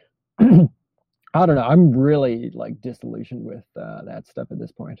 I don't know. I'm really like disillusioned with that stuff at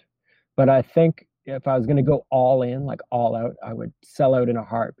this point. But I think if I was going to go all in, like all out, I would sell out in a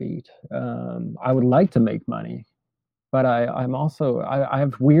heartbeat. I would like to make money, but I'm also, I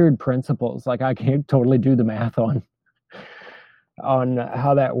have weird principles. Like I can't totally do the math on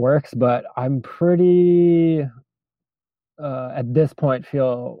how that works, but I'm pretty, at this point,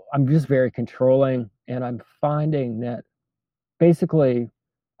 I'm just very controlling. And I'm finding that basically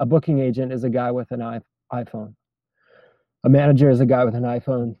a booking agent is a guy with an iPhone. A manager is a guy with an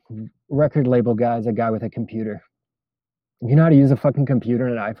iPhone. Record label guy is a guy with a computer. If you know how to use a fucking computer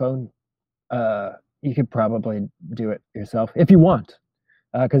and an iPhone, you could probably do it yourself if you want,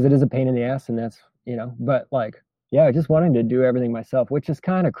 because it is a pain in the ass, and that's, but like, yeah, just wanting to do everything myself, which is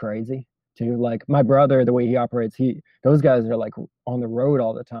kind of crazy too. Like my brother, the way he operates, those guys are like on the road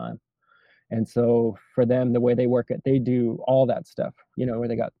all the time. And so for them, the way they work it, they do all that stuff, where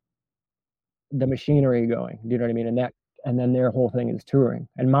they got the machinery going, do you know what I mean? And then their whole thing is touring.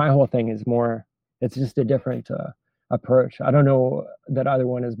 And my whole thing is more, it's just a different approach. I don't know that either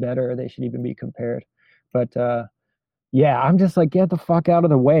one is better, or they should even be compared. But yeah, I'm just like, get the fuck out of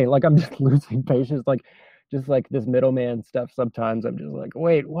the way. Like I'm just losing patience. Like just like this middleman stuff. Sometimes I'm just like,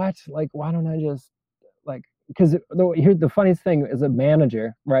 wait, what? Like, why don't I just like, because here's the funniest thing is a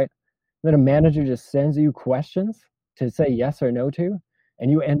manager, right? Then a manager just sends you questions to say yes or no to, and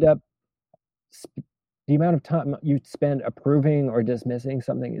you end up, the amount of time you spend approving or dismissing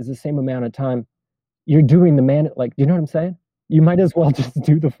something is the same amount of time you're doing like, do you know what I'm saying? You might as well just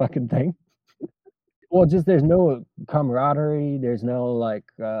do the fucking thing. Well, just there's no camaraderie. There's no like,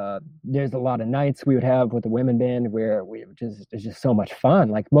 there's a lot of nights we would have with the women band where it's just so much fun.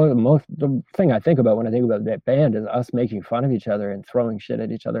 Like most the thing I think about when I think about that band is us making fun of each other and throwing shit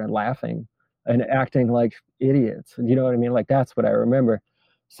at each other and laughing and acting like idiots. You know what I mean? Like that's what I remember.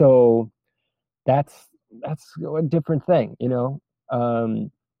 So that's a different thing,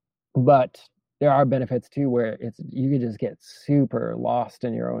 but there are benefits too, where you could just get super lost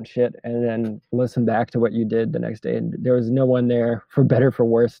in your own shit and then listen back to what you did the next day, and there was no one there, for better or for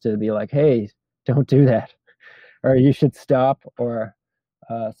worse, to be like, hey, don't do that, or you should stop, or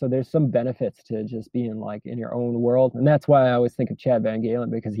so there's some benefits to just being like in your own world. And that's why I always think of Chad VanGaalen,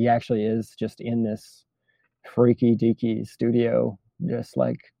 because he actually is just in this freaky deaky studio, just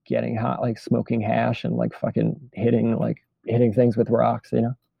like getting hot, like smoking hash and like fucking hitting things with rocks,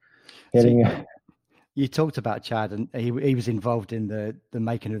 hitting. So you talked about Chad, and he was involved in the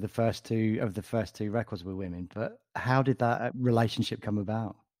making of the first two records with women. But how did that relationship come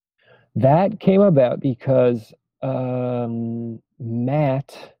about? That came about because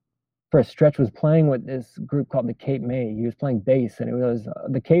Matt, for a stretch, was playing with this group called the Cape May. He was playing bass, and it was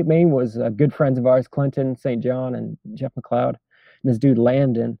the Cape May was good friends of ours, Clinton St. John and Jeff McLeod, and this dude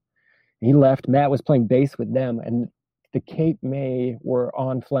Landon. He left. Matt was playing bass with them, and the Cape May were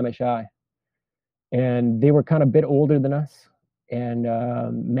on Flemish Eye, and they were kind of a bit older than us. And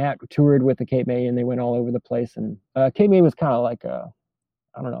Matt toured with the Cape May, and they went all over the place. And Cape May was kind of like a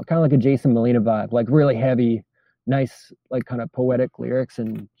Jason Molina vibe, like really heavy, nice, like kind of poetic lyrics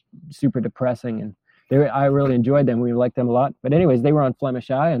and super depressing. And I really enjoyed them. We liked them a lot. But anyways, they were on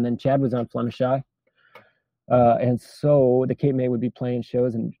Flemish Eye, and then Chad was on Flemish Eye. And so the Cape May would be playing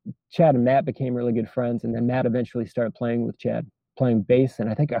shows, and Chad and Matt became really good friends. And then Matt eventually started playing with Chad, playing bass and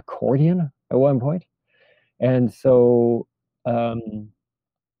I think accordion at one point. And so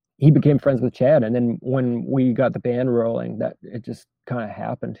he became friends with Chad, and then when we got the band rolling, that it just kind of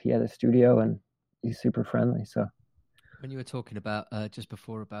happened. He had a studio, and he's super friendly. So when you were talking about just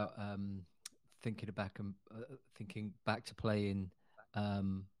before about thinking back to playing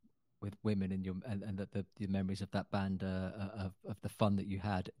with women and the memories of that band of the fun that you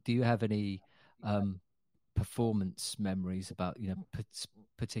had, do you have any performance memories about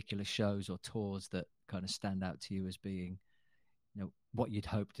particular shows or tours that kind of stand out to you as being what you'd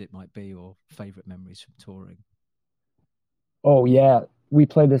hoped it might be, or favorite memories from touring? Oh yeah, we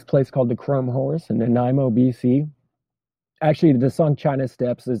played this place called the Chrome Horse in Nanaimo, BC. Actually, the song China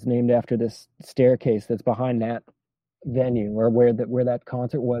Steps is named after this staircase that's behind that venue, or where that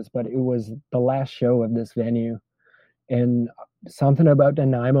concert was. But it was the last show of this venue, and something about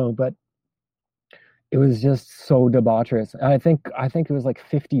Nanaimo, but it was just so debaucherous. I think it was like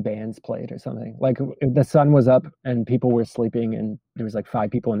 50 bands played or something. Like the sun was up and people were sleeping, and there was like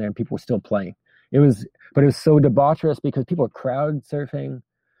 5 people in there and people were still playing. But it was so debaucherous because people were crowd surfing.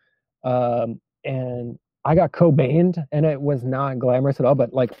 And I got Cobained, and it was not glamorous at all,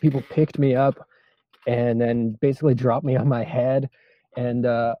 but like people picked me up and then basically dropped me on my head. And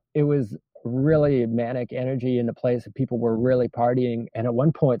it was really manic energy in the place, and people were really partying. And at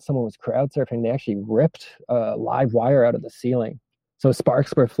one point someone was crowd surfing. They actually ripped a live wire out of the ceiling, so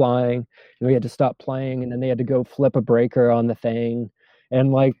sparks were flying, and we had to stop playing, and then they had to go flip a breaker on the thing,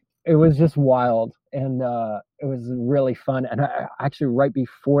 and like it was just wild. And it was really fun. And actually right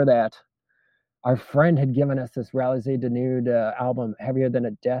before that, our friend had given us this Réalisé de Nude album, Heavier Than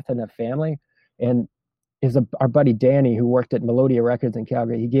a Death in a Family, and our buddy Danny, who worked at Melodia Records in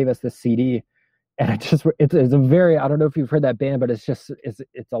Calgary, he gave us this CD, and it's a very, I don't know if you've heard that band, but it's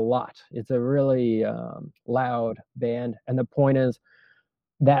a lot. It's a really loud band. And the point is,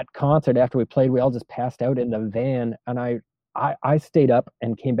 that concert, after we played, we all just passed out in the van, and I stayed up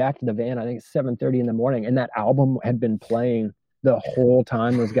and came back to the van, I think it's 7:30 in the morning, and that album had been playing the whole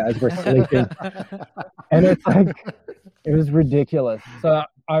time those guys were sleeping. And it's like, it was ridiculous. So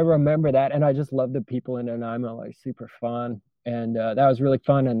I remember that, and I just love the people in Nanaimo, like super fun. And that was really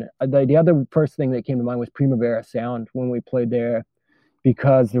fun. And the other first thing that came to mind was Primavera Sound when we played there,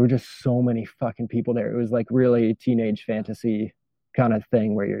 because there were just so many fucking people there. It was like really teenage fantasy kind of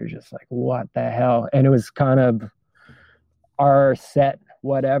thing where you're just like, what the hell? And it was kind of our set,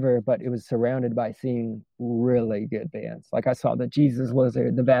 whatever, but it was surrounded by seeing really good bands. Like I saw the Jesus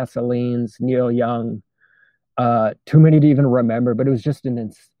Lizard, the Vaselines, Neil Young, too many to even remember, but it was just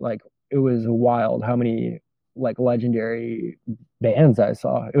it was wild how many like legendary bands I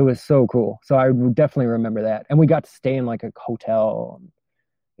saw. It was so cool. So I definitely remember that. And we got to stay in like a hotel.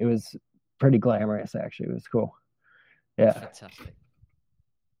 It was pretty glamorous, actually. It was cool. Yeah. Fantastic.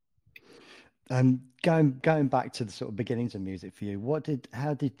 Going back to the sort of beginnings of music for you,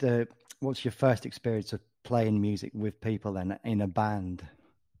 what's your first experience of playing music with people then in a band?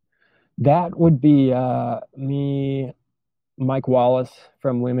 That would be me, Mike Wallace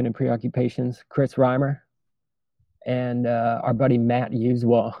from Women in Preoccupations, Chris Reimer, and our buddy Matt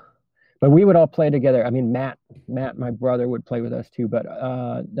Uswell. But we would all play together. I mean, Matt, my brother, would play with us too. But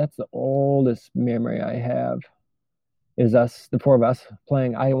that's the oldest memory I have, is us, the 4 of us,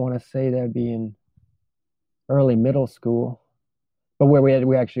 playing. I want to say that'd be in early middle school, but where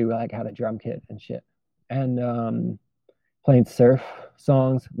we actually like had a drum kit and shit, and playing surf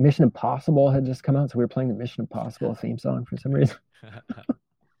songs. Mission Impossible had just come out, so we were playing the Mission Impossible theme song for some reason.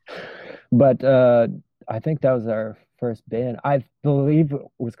 But I think that was our first band. I believe it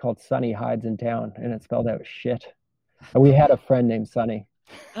was called Sunny Hides in Town, and it spelled out shit. And we had a friend named Sunny.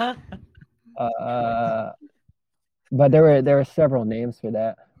 But there were several names for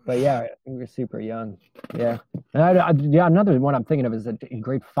that. But yeah, we were super young. Yeah. And another one I'm thinking of is that in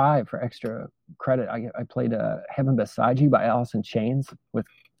grade 5, for extra credit, I played Heaven Beside You by Alice in Chains with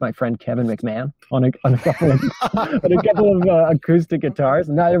my friend Kevin McMahon on a couple of acoustic guitars.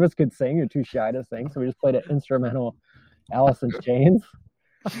 Neither of us could sing. You're too shy to sing, so we just played an instrumental Alice in Chains.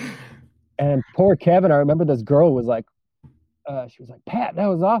 And poor Kevin, I remember this girl was like, she was like, Pat, that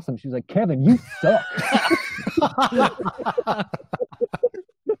was awesome. She was like, Kevin, you suck.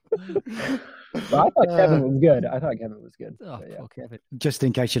 So I thought Kevin was good. Oh, yeah. poor Kevin. Just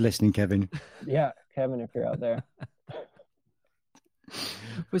in case you're listening, Kevin. Yeah, Kevin, if you're out there.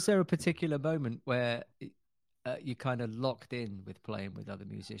 Was there a particular moment where you kind of locked in with playing with other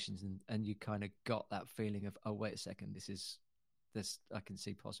musicians, and you kind of got that feeling of, oh, wait a second, this I can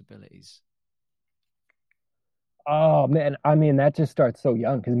see possibilities? Oh man, I mean, that just starts so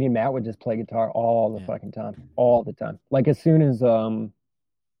young, because me and Matt would just play guitar all the fucking time, all the time. Like as soon as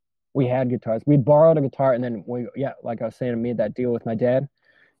we had guitars. We borrowed a guitar, and then like I was saying, I made that deal with my dad,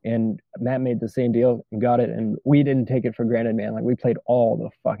 and Matt made the same deal and got it, and we didn't take it for granted, man. Like we played all the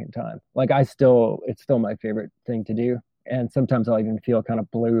fucking time. Like it's still my favorite thing to do. And sometimes I'll even feel kind of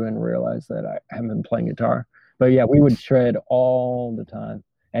blue and realize that I haven't been playing guitar. But yeah, we would shred all the time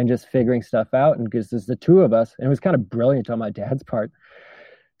and just figuring stuff out. And because there's the two of us, and it was kind of brilliant on my dad's part,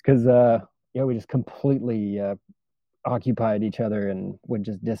 because we just completely occupied each other and would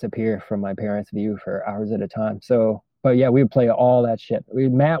just disappear from my parents' view for hours at a time. So, but yeah, we would play all that shit.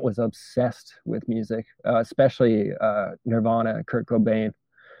 Matt was obsessed with music, especially Nirvana, Kurt Cobain.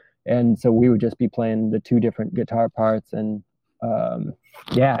 And so we would just be playing the two different guitar parts. And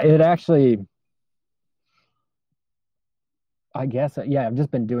it actually, I guess, I've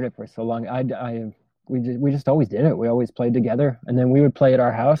just been doing it for so long. We just always did it. We always played together, and then we would play at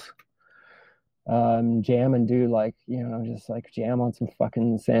our house, jam and do just like jam on some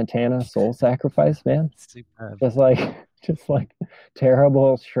fucking Santana Soul Sacrifice, man. Superb. Just like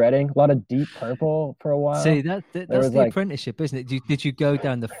terrible shredding, a lot of Deep Purple for a while. See, that's the apprenticeship, isn't it? Did you go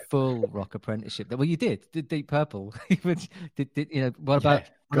down the full rock apprenticeship? Well, you did Deep Purple. What about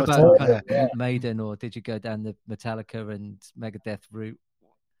kind of Maiden, or did you go down the Metallica and Megadeth route?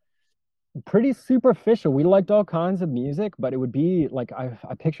 Pretty superficial. We liked all kinds of music, but it would be like I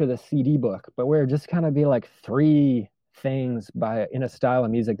picture the CD book, but where it just kind of be like three things in a style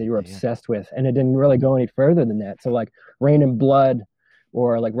of music that you were obsessed with, and it didn't really go any further than that. So like Rain and Blood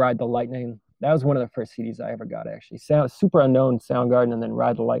or like Ride the Lightning, that was one of the first CDs I ever got, actually. Super Unknown, Soundgarden, and then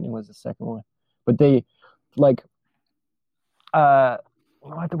Ride the Lightning was the second one. But they like what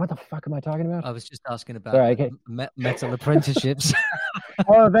the fuck am I talking about? I was just asking about metal apprenticeships.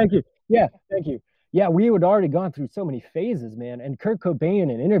 Oh, thank you. Yeah, thank you. Yeah, we had already gone through so many phases, man. And Kurt Cobain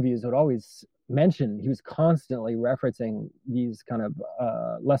in interviews would always mention, he was constantly referencing these kind of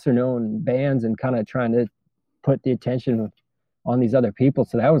lesser known bands and kind of trying to put the attention on these other people.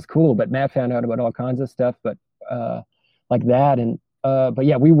 So that was cool. But Matt found out about all kinds of stuff, but like that. And but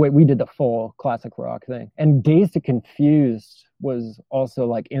yeah, we did the full classic rock thing. And Dazed and Confused was also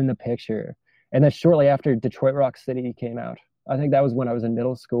like in the picture. And then shortly after Detroit Rock City came out, I think that was when I was in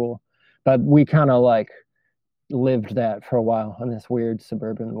middle school. But we kind of like lived that for a while in this weird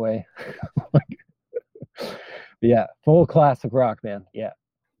suburban way. Yeah, full classic rock, man. Yeah.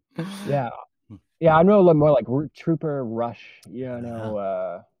 I know a little more like Trooper, Rush. Who's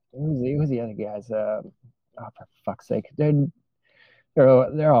the other guys? For fuck's sake, they're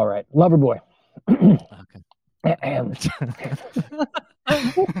all right. Loverboy. Okay.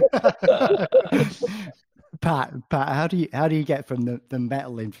 Pat, how do you get from the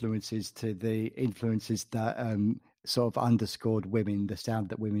metal influences to the influences that sort of underscored women, the sound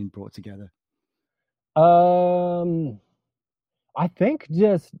that women brought together? I think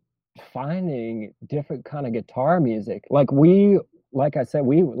just finding different kind of guitar music. We'd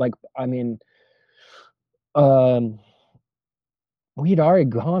already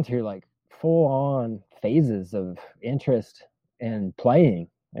gone through like full on phases of interest in playing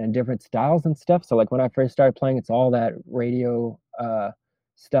and different styles and stuff. So like when I first started playing, it's all that radio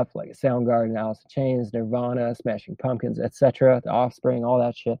stuff like Soundgarden, Alice in Chains, Nirvana, Smashing Pumpkins, etc., The Offspring, all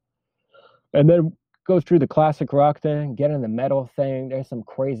that shit. And then go through the classic rock thing, get in the metal thing. There's some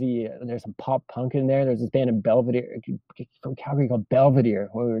pop punk in there. There's this band in Belvedere from Calgary called Belvedere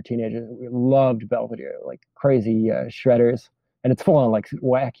when we were teenagers. We loved Belvedere, like crazy shredders. And it's full on like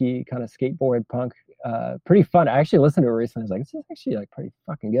wacky kind of skateboard punk. Pretty fun. I actually listened to it recently. I was like, this is actually like pretty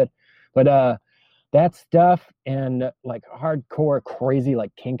fucking good. But that stuff and like hardcore crazy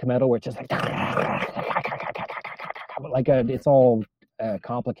like kink metal, where it's just like it's all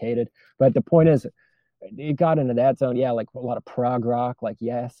complicated. But the point is, it got into that zone. Yeah, like a lot of prog rock, like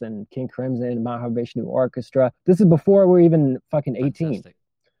Yes and King Crimson, Mahavishnu Orchestra. This is before we're even fucking 18. Fantastic.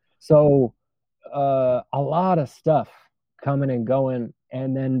 So a lot of stuff coming and going.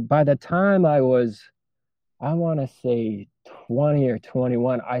 And then by the time I was, I want to say 20 or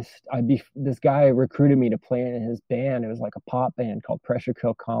 21, this guy recruited me to play in his band. It was like a pop band called Pressure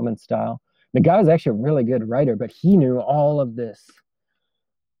Kill Common Style. The guy was actually a really good writer, but he knew all of this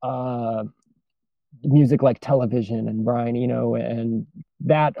music like Television and Brian Eno and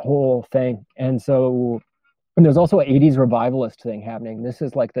that whole thing. And there's also an 80s revivalist thing happening. This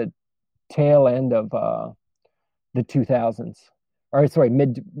is like the tail end of the 2000s. Or sorry,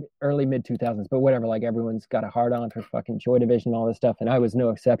 early mid 2000s, but whatever. Like everyone's got a hard on for fucking Joy Division and all this stuff, and I was no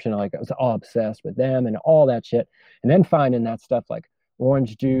exception. Like I was all obsessed with them and all that shit. And then finding that stuff like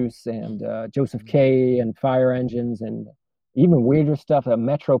Orange Juice and Joseph K and Fire Engines and even weirder stuff.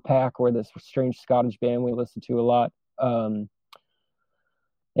 Metro Pack, or this strange Scottish band we listened to a lot.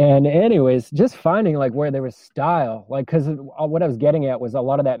 And anyways, just finding like where there was style, like because what I was getting at was a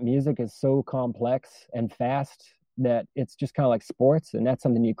lot of that music is so complex and fast that it's just kind of like sports, and that's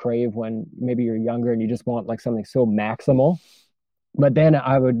something you crave when maybe you're younger and you just want like something so maximal. But then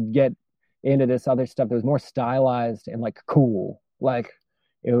I would get into this other stuff that was more stylized and like cool, like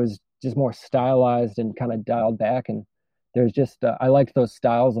it was just more stylized and kind of dialed back. And there's just I liked those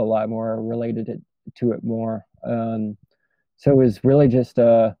styles a lot more, related to it more. So it was really just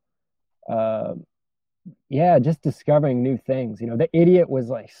uh, yeah, just discovering new things. You know, The Idiot was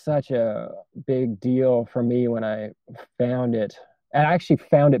like such a big deal for me when I found it. And I actually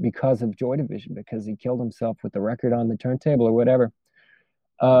found it because of Joy Division, because he killed himself with the record on the turntable or whatever.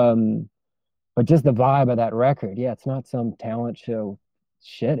 Um, but just the vibe of that record, yeah, it's not some talent show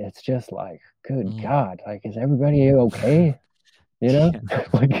shit. It's just like, good God, like, is everybody okay? You know,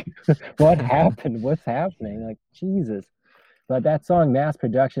 like, what happened? What's happening? Like, Jesus. But that song, Mass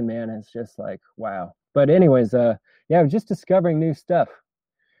Production, man, is just like, wow. But anyways, yeah, just discovering new stuff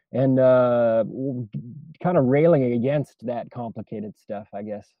and kind of railing against that complicated stuff, I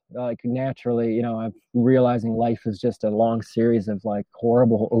guess. Like naturally, you know, I'm realizing life is just a long series of like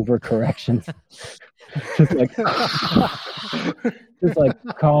horrible overcorrections. just like just like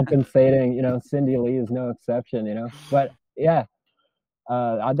compensating, you know. Cindy Lee is no exception, you know. But yeah,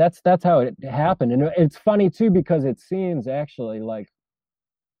 that's how it happened. And it's funny too, because it seems actually like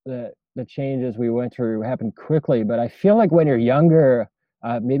the changes we went through happened quickly, but I feel like when you're younger,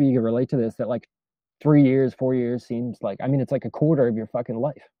 maybe you can relate to this, that like 3 years, 4 years seems like, I mean, it's like a quarter of your fucking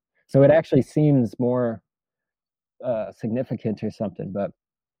life. So it actually seems more significant or something. But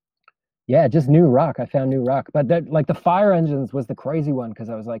yeah, just new rock. I found new rock. But that, like, the Fire Engines was the crazy one, because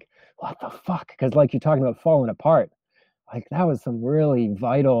I was like, what the fuck? Because like you're talking about falling apart, like that was some really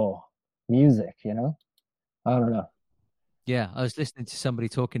vital music, you know? I don't know. Yeah, I was listening to somebody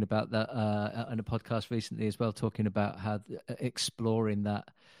talking about that on a podcast recently as well, talking about how exploring that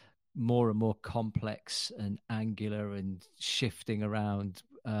more and more complex and angular and shifting around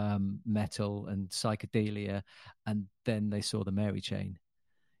metal and psychedelia, and then they saw the Mary Chain,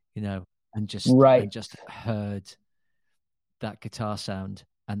 you know, and just heard that guitar sound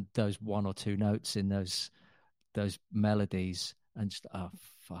and those one or two notes in those melodies, and just, oh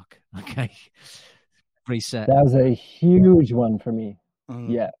fuck, okay. Reset. That was a huge one for me.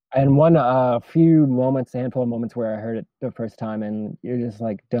 Yeah. And one few moments, a handful of moments where I heard it the first time, and you're just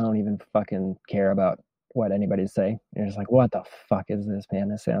like, don't even fucking care about what anybody's saying. You're just like, what the fuck is this, man?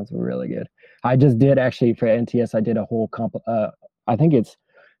 This sounds really good. I just did actually for NTS, I did a whole I think it's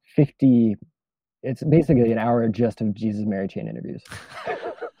 50, it's basically an hour just of Jesus Mary Chain interviews.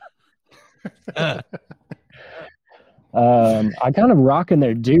 I kind of rock in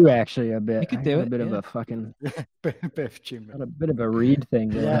their do actually a bit. You could do a bit of a fucking bit a bit of a read thing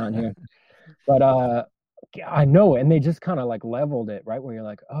going on here. But I know, and they just kind of like leveled it right where you're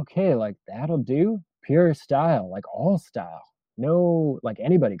like, okay, like that'll do. Pure style, like all style. No, like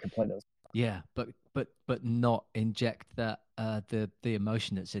anybody could play those. Yeah, but not inject that the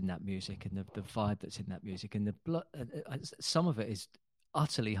emotion that's in that music, and the vibe that's in that music, and the blood. Some of it is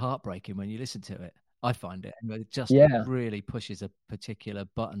utterly heartbreaking when you listen to it. I find it, and it just really pushes a particular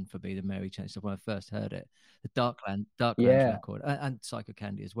button for me. The Mary Chain stuff, when I first heard it, the Darklands record, and Psycho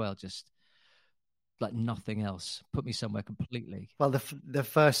Candy as well, just like nothing else, put me somewhere completely. Well, the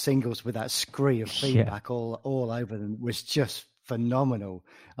first singles with that scree of feedback all over them was just phenomenal.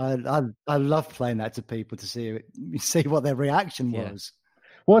 I love playing that to people to see what their reaction was.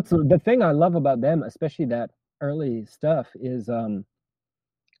 Well, the thing I love about them, especially that early stuff, is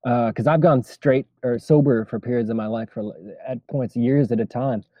because I've gone straight or sober for periods of my life, for at points years at a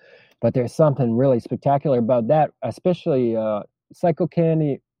time, but there's something really spectacular about that, especially Psycho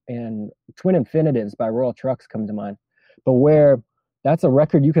Candy and Twin Infinitives by Royal Trucks come to mind. But where that's a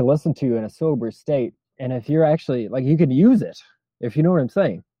record you can listen to in a sober state, and if you're actually like, you can use it, if you know what I'm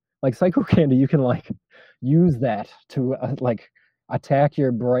saying. Like Psycho Candy, you can like use that to like attack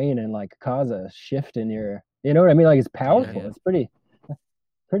your brain and like cause a shift in your, you know what I mean? Like, it's powerful. It's pretty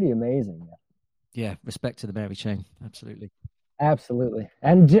amazing. Yeah, respect to the Mary Chain. Absolutely.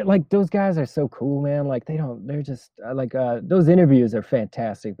 And like, those guys are so cool, man. Like, they're just like, those interviews are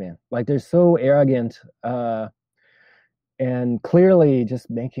fantastic, man. Like, they're so arrogant and clearly just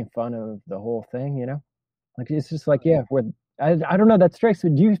making fun of the whole thing, you know? Like, it's just like, I don't know, that strikes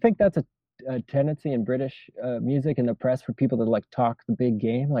me. Do you think that's a tendency in British music and the press for people to like talk the big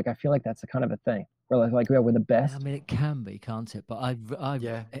game? Like, I feel like that's a kind of a thing. Like we're the best. I mean, it can be, can't it? But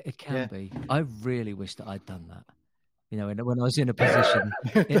it can be. I really wish that I'd done that. You know, when I was in a position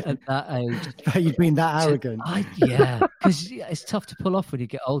at that age, You've been that arrogant. Yeah, because it's tough to pull off when you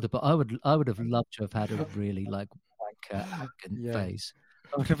get older. But I would have loved to have had a really like arrogant phase.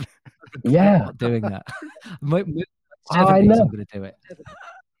 I would have not doing that. I know. I'm going to do it.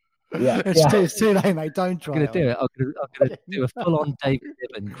 Yeah, it's too late, mate. Don't try. I'm going to do it. I'm going to do a full-on David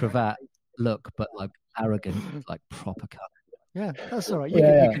Niven cravat look, but like arrogant, like proper cut. Yeah, that's all right.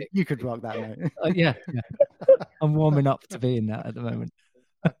 You could rock that, mate. Yeah. I'm warming up to being that at the moment.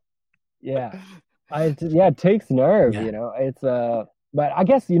 Yeah, it takes nerve. Yeah. You know, it's but I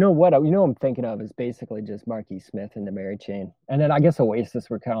guess what I'm thinking of is basically just Marky Smith and the Mary Chain, and then I guess Oasis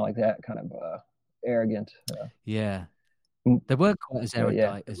were kind of like that, kind of arrogant. Yeah, they weren't quite as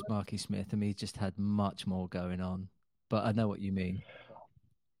erudite as Marky Smith. I mean, he just had much more going on. But I know what you mean.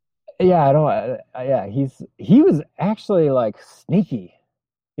 Yeah, I don't. He was actually like sneaky.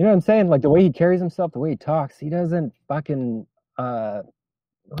 You know what I'm saying? Like the way he carries himself, the way he talks, he doesn't fucking.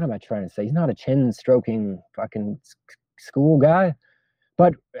 What am I trying to say? He's not a chin stroking fucking school guy,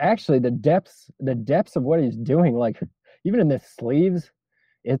 but actually the depths of what he's doing, like even in the sleeves,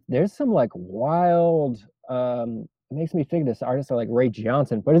 there's some like wild. It makes me think of this artist like Ray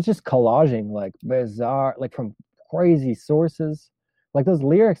Johnson, but it's just collaging like bizarre, like from crazy sources. Like those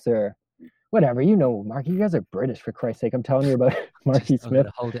lyrics are, whatever, Mark, you guys are British, for Christ's sake. I'm telling you about Marky Smith.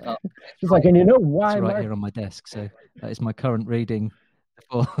 Hold it up. It's like, and you know why? It's right here on my desk. So that is my current reading.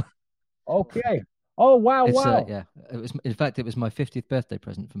 Okay. Oh wow! Yeah, it was. In fact, it was my 50th birthday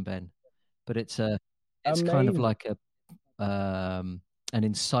present from Ben. But it's kind of like an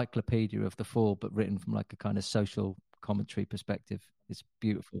encyclopedia of the Fall, but written from like a kind of social commentary perspective. It's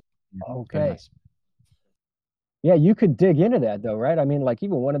beautiful. Okay. Nice. Yeah, you could dig into that though, right? I mean, like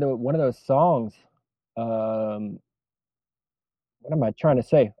even one of those songs. What am I trying to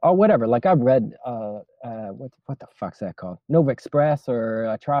say? Oh, whatever. Like I've read, what the fuck's that called? Nova Express or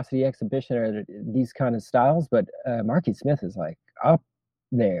Atrocity Exhibition or these kind of styles, but Marky Smith is like up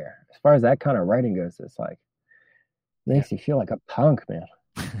there as far as that kind of writing goes. It's like makes you feel like a punk, man.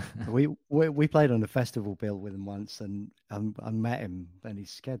 We played on a festival bill with him once, and I met him, and he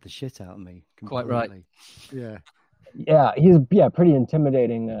scared the shit out of me. Completely. Quite right. Yeah, he's pretty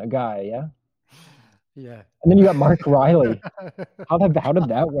intimidating guy. Yeah. Yeah. And then you got Mark Riley. How did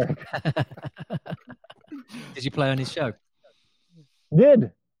that work? Did you play on his show?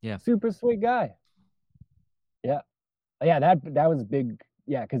 Did. Yeah. Super sweet guy. Yeah. Yeah, that was big.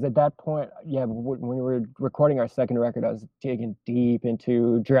 Yeah, because at that point, when we were recording our second record, I was digging deep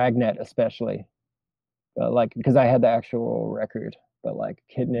into Dragnet, especially. Like, because I had the actual record, but like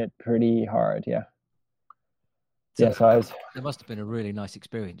hitting it pretty hard. Yeah. So I was. It must have been a really nice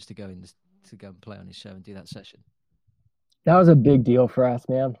experience to go and play on his show and do that session. That was a big deal for us,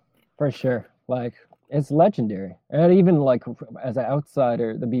 man, for sure. Like it's legendary, and even like as an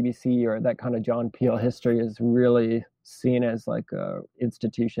outsider, the BBC or that kind of John Peel history is really seen as like a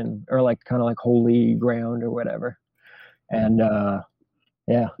institution or like kind of like holy ground or whatever. And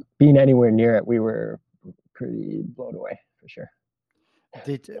being anywhere near it, we were pretty blown away for sure.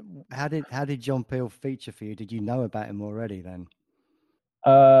 How did John Peel feature for you? Did you know about him already then?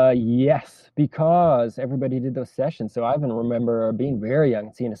 Yes, because everybody did those sessions. So I even remember being very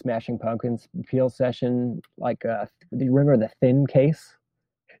young, seeing a Smashing Pumpkins Peel session. Like, do you remember the thin case?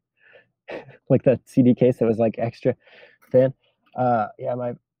 Like the CD case that was like extra thin. So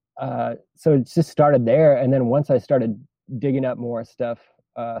it just started there, and then once I started digging up more stuff,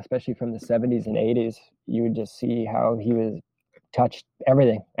 especially from the 70s and 80s, you would just see how he was touched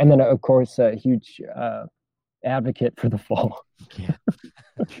everything, and then of course a huge advocate for the Fall. Yeah.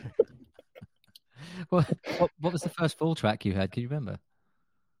 What was the first Fall track you had? Can you remember?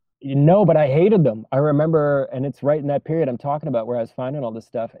 No, but I hated them. I remember, and it's right in that period I'm talking about where I was finding all this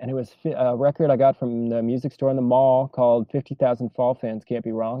stuff, and it was a record I got from the music store in the mall called 50,000 Fall Fans Can't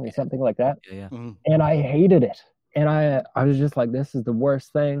Be Wrong or something like that. Yeah. Mm-hmm. And I hated it. And I was just like, this is the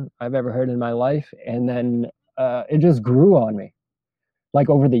worst thing I've ever heard in my life. And then it just grew on me.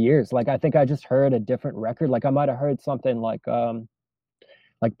 Like over the years, like I think I just heard a different record. Like I might have heard something like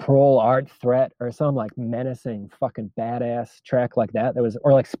Pearl Art Threat or some like menacing fucking badass track like that was,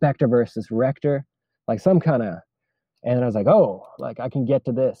 or like Spectre versus Rector, like some kind of, and I was like, oh, like I can get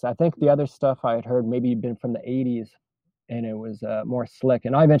to this. I think the other stuff I had heard maybe been from the 80s and it was more slick.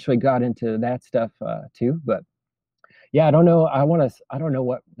 And I eventually got into that stuff too. But yeah, I don't know. I don't know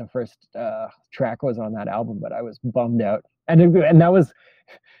what the first track was on that album, but I was bummed out. And that was,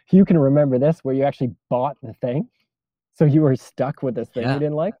 you can remember this, where you actually bought the thing. So you were stuck with this thing Yeah. you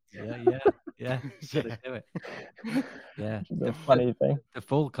didn't like? Yeah. Gotta do it. Yeah. The funny thing. The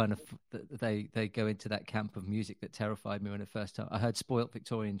full kind of they go into that camp of music that terrified me when it first time I heard "Spoilt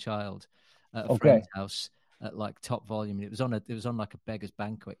Victorian Child" at a friend's house at like top volume, and it was on like a Beggar's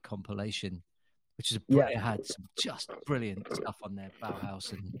Banquet compilation, which is it had some just brilliant stuff on there,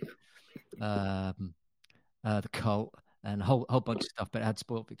 Bauhaus and the Cult and a whole bunch of stuff, but it had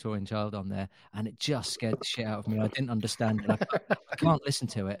 "Spoilt Victorian Child" on there, and it just scared the shit out of me. I didn't understand it. I can't listen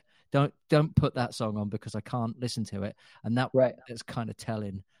to it. Don't put that song on because I can't listen to it. And that's kind of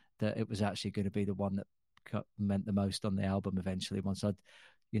telling that it was actually going to be the one that meant the most on the album eventually, once I'd,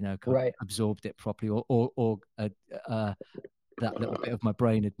 kind of absorbed it properly, or that little bit of my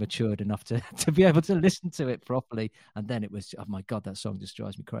brain had matured enough to be able to listen to it properly. And then it was, oh my God, that song just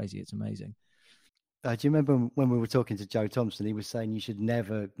drives me crazy. It's amazing. Do you remember when we were talking to Joe Thompson? He was saying you should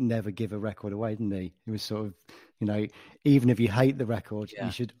never give a record away, didn't he? He was sort of, even if you hate the record, you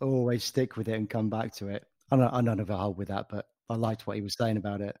should always stick with it and come back to it. I don't know if I hold with that, but I liked what he was saying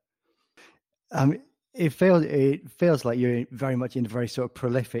about it. It feels like you're very much in a very sort of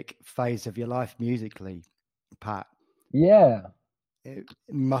prolific phase of your life musically, Pat. Yeah. It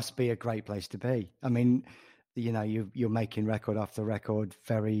must be a great place to be. I mean, you're making record after record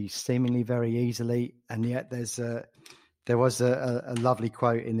seemingly very easily, and yet there was a lovely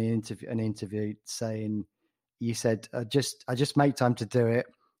quote in an interview saying, you said, I just make time to do it.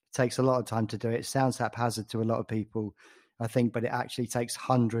 It takes a lot of time to do it. It sounds haphazard to a lot of people, I think, but it actually takes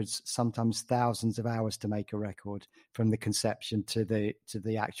hundreds, sometimes thousands of hours to make a record, from the conception to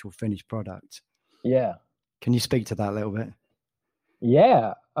the actual finished product. Yeah. Can you speak to that a little bit?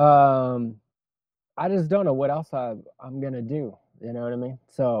 Yeah. I just don't know what else I'm going to do. You know what I mean?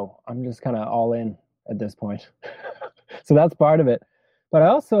 So I'm just kind of all in at this point. So that's part of it. But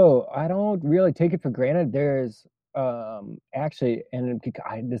I don't really take it for granted. There's actually, and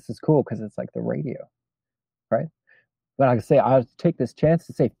this is cool because it's like the radio, right? But I say, I'll take this chance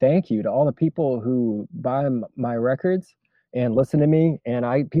to say thank you to all the people who buy my records and listen to me.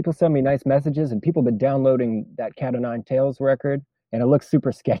 And people send me nice messages, and people have been downloading that Cat O' Nine Tails record, and it looks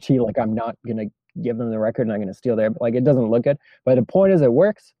super sketchy. Like I'm not going to give them the record and I'm going to steal their, like, it doesn't look good. But the point is it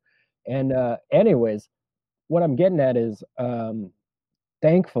works. And anyways, what I'm getting at is,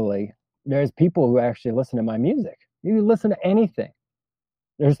 thankfully, there's people who actually listen to my music. You listen to anything.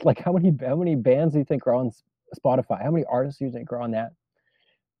 There's like, how many bands do you think are on Spotify? How many artists do you think are on that?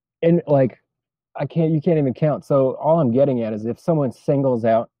 And like, you can't even count. So all I'm getting at is, if someone singles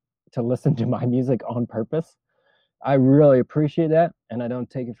out to listen to my music on purpose, I really appreciate that, and I don't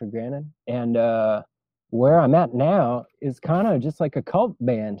take it for granted. And where I'm at now is kind of just like a cult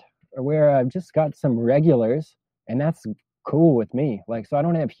band, where I've just got some regulars, and that's cool with me. Like, so I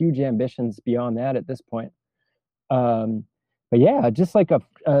don't have huge ambitions beyond that at this point. But yeah, just like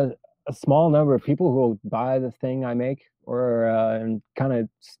a small number of people who will buy the thing I make, or and kind of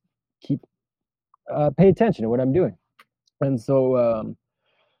keep pay attention to what I'm doing. And so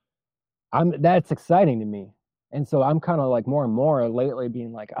that's exciting to me. And so I'm kind of like more and more lately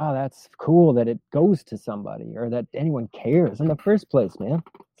being like, oh, that's cool that it goes to somebody, or that anyone cares in the first place, man.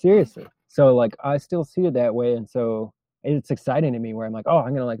 Seriously. So like, I still see it that way. And so it's exciting to me, where I'm like, oh,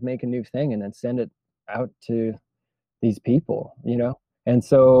 I'm going to like make a new thing and then send it out to these people, And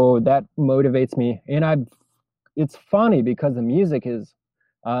so that motivates me. And it's funny because the music is,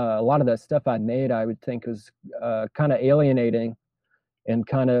 a lot of the stuff I made, I would think was kind of alienating and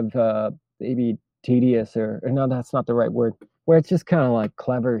kind of maybe tedious, or no, that's not the right word, where it's just kind of like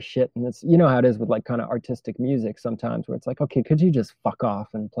clever shit. And it's, how it is with like kind of artistic music sometimes, where it's like, okay, could you just fuck off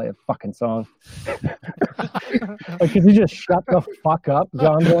and play a fucking song? Like, could you just shut the fuck up,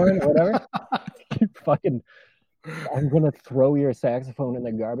 John Doran, or whatever? You fucking, I'm gonna throw your saxophone in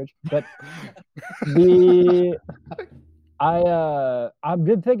the garbage. But I've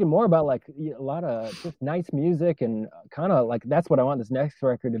been thinking more about like a lot of just nice music, and kind of like, that's what I want this next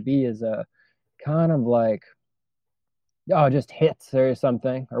record to be, is a kind of like, just hits or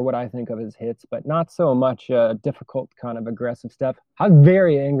something, or what I think of as hits, but not so much difficult kind of aggressive stuff. I was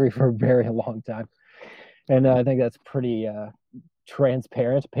very angry for a very long time, and I think that's pretty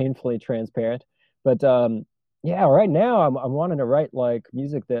transparent, painfully transparent. But yeah, right now I'm wanting to write like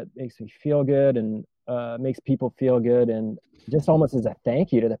music that makes me feel good, and makes people feel good, and just almost as a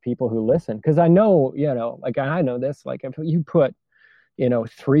thank you to the people who listen. Because I know, like, I know this, like, if you put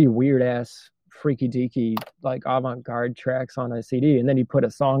 3 weird ass freaky deaky like avant-garde tracks on a CD, and then you put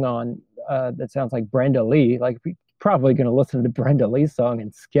a song on that sounds like Brenda Lee, like, probably going to listen to Brenda Lee's song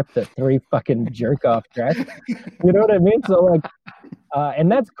and skip the 3 fucking jerk off tracks. You know what I mean? So like,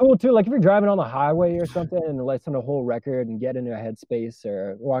 and that's cool too. Like if you're driving on the highway or something and listen to a whole record and get into a headspace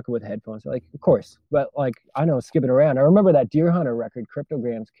or walking with headphones, like of course. But like I know skipping around. I remember that Deer Hunter record,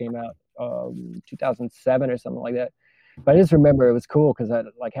 Cryptograms, came out 2007 or something like that. But I just remember it was cool because I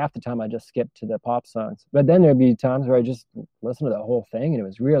like half the time I just skipped to the pop songs. But then there'd be times where I just listened to the whole thing, and it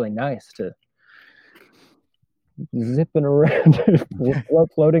was really nice to zipping around,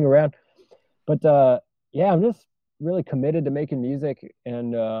 floating around. But yeah, I'm just really committed to making music,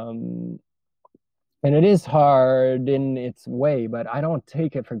 and it is hard in its way, but I don't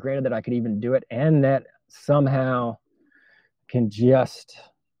take it for granted that I could even do it, and that somehow can just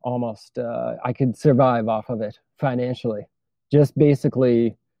almost I could survive off of it financially, just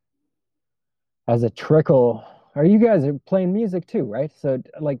basically as a trickle. Or you guys are playing music too, right? So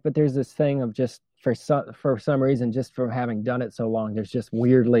like, but there's this thing of just for some reason, just from having done it so long, there's just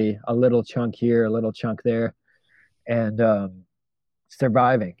weirdly a little chunk here, a little chunk there, and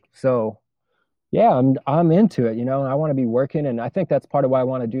surviving. So yeah, I'm into it, you know. I want to be working, and I think that's part of why I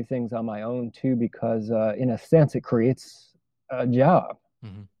want to do things on my own too, because in a sense it creates a job.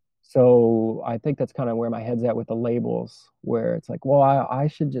 Mm-hmm. So I think that's kind of where my head's at with the labels, where it's like, well, I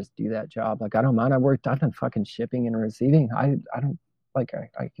should just do that job. Like, I don't mind. I've done fucking shipping and receiving. I don't like,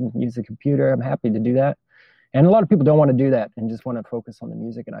 I can use a computer. I'm happy to do that. And a lot of people don't want to do that and just want to focus on the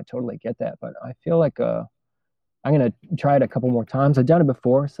music. And I totally get that. But I feel like I'm going to try it a couple more times. I've done it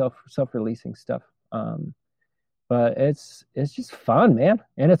before, self-releasing stuff. But it's just fun, man.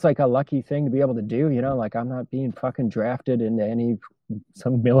 And it's like a lucky thing to be able to do, you know, like I'm not being fucking drafted into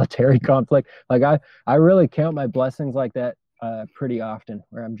some military conflict. Like I really count my blessings like that pretty often,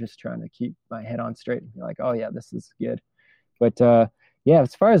 where I'm just trying to keep my head on straight and be like, oh yeah, this is good. But yeah,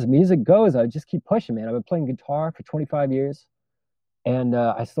 as far as music goes, I just keep pushing, man. I've been playing guitar for 25 years and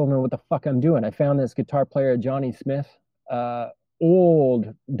I still don't know what the fuck I'm doing. I found this guitar player, Johnny Smith,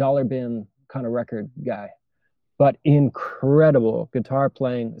 old dollar bin kind of record guy, but incredible guitar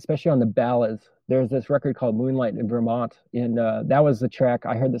playing, especially on the ballads. There's this record called Moonlight in Vermont, and that was the track.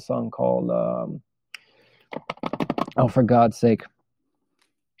 I heard the song called, oh, for God's sake,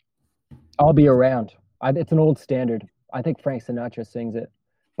 I'll Be Around. It's an old standard. I think Frank Sinatra sings it.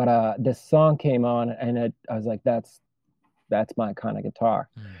 But this song came on, and I was like, that's my kind of guitar.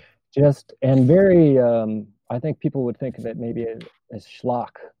 Just, and very, I think people would think of it maybe as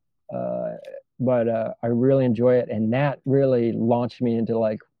schlock. But I really enjoy it, and that really launched me into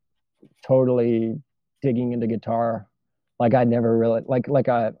like totally digging into guitar like I never really like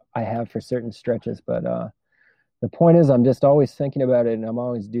I have for certain stretches. But the point is, I'm just always thinking about it, and I'm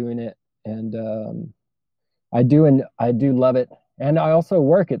always doing it, and I do love it. And I also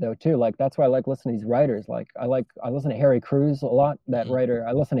work it though too. Like that's why I like listening to these writers. Like I listen to Harry Crews a lot. That writer,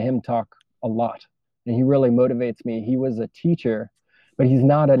 I listen to him talk a lot, and he really motivates me. He was a teacher, but he's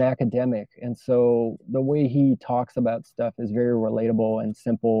not an academic. And so the way he talks about stuff is very relatable and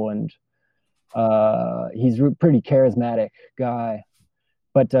simple, and he's a pretty charismatic guy.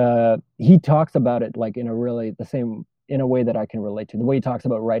 But he talks about it like in a way that I can relate to. The way he talks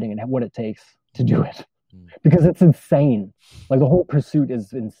about writing and what it takes to do it. Because it's insane. Like the whole pursuit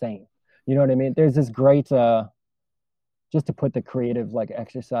is insane. You know what I mean? There's this great, just to put the creative like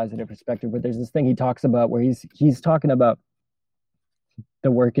exercise into perspective, but there's this thing he talks about where he's talking about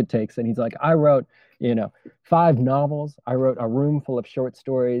the work it takes. And he's like, I wrote, 5 novels. I wrote a room full of short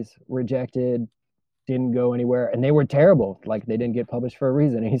stories, rejected, didn't go anywhere. And they were terrible. Like they didn't get published for a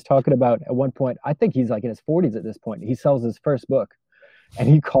reason. And he's talking about at one point, I think he's like in his 40s at this point. He sells his first book and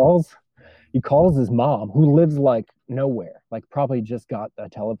he calls his mom, who lives like nowhere, like probably just got a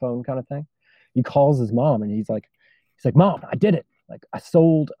telephone kind of thing. He calls his mom and he's like, Mom, I did it. Like I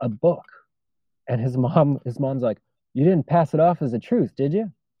sold a book. And his mom's like, you didn't pass it off as a truth, did you?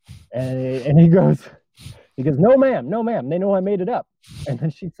 And he goes, no, ma'am. They know I made it up. And then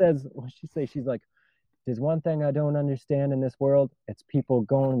she's like, there's one thing I don't understand in this world. It's people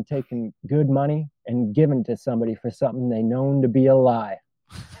going and taking good money and giving to somebody for something they known to be a lie.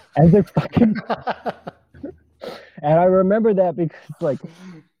 And they're fucking and I remember that because like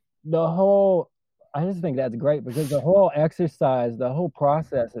I just think that's great because the whole exercise, the whole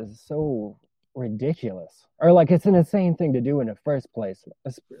process is so ridiculous, or like it's an insane thing to do in the first place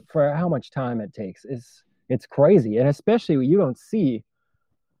for how much time it takes. It's crazy. And especially when you don't see,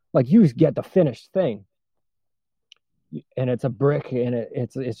 like you get the finished thing and it's a brick and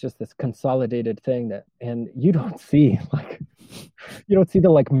it's just this consolidated thing and you don't see the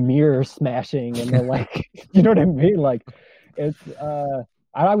like mirror smashing and the like, you know what I mean? Like it's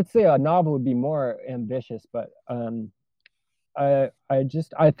I would say a novel would be more ambitious, but I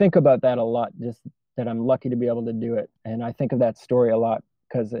think about that a lot, just that I'm lucky to be able to do it. And I think of that story a lot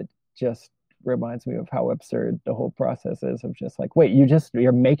because it just reminds me of how absurd the whole process is of just like, wait,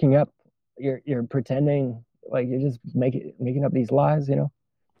 you're making up, you're pretending, like you're just making up these lies, you know?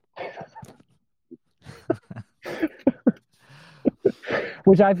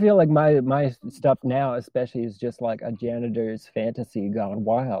 Which I feel like my stuff now especially is just like a janitor's fantasy gone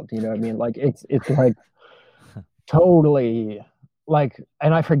wild, you know what I mean? Like it's like totally like,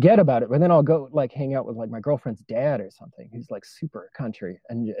 and I forget about it, but then I'll go like hang out with like my girlfriend's dad or something who's like super country,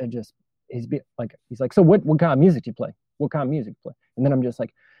 and just he's like, so what kind of music do you play? What kind of music do you play? And then I'm just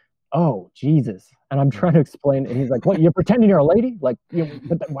like, oh Jesus, and I'm trying to explain, and he's like, what, you're pretending you're a lady? Like, you know,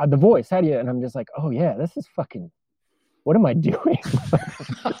 but the voice, how do you? And I'm just like, oh yeah, this is fucking, what am I doing?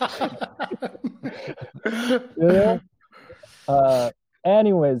 Yeah.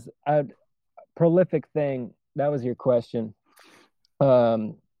 Anyways, prolific thing, that was your question.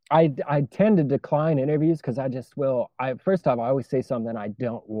 I tend to decline interviews because first off, I always say something I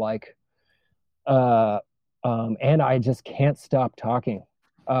don't like, and I just can't stop talking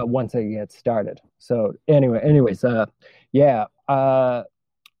once I get started. So anyways, yeah, I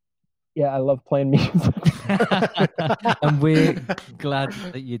love playing music. And we're glad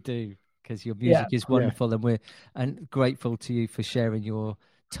that you do, because your music is wonderful, and we're grateful to you for sharing your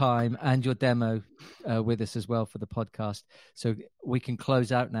time and your demo with us as well for the podcast. So we can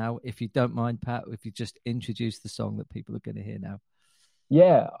close out now, if you don't mind, Pat, if you just introduce the song that people are going to hear now.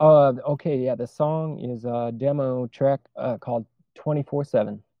 Yeah. Okay. Yeah. The song is a demo track called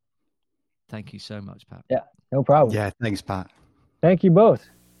 24/7. Thank you so much, Pat. Yeah. No problem. Yeah. Thanks, Pat. Thank you both.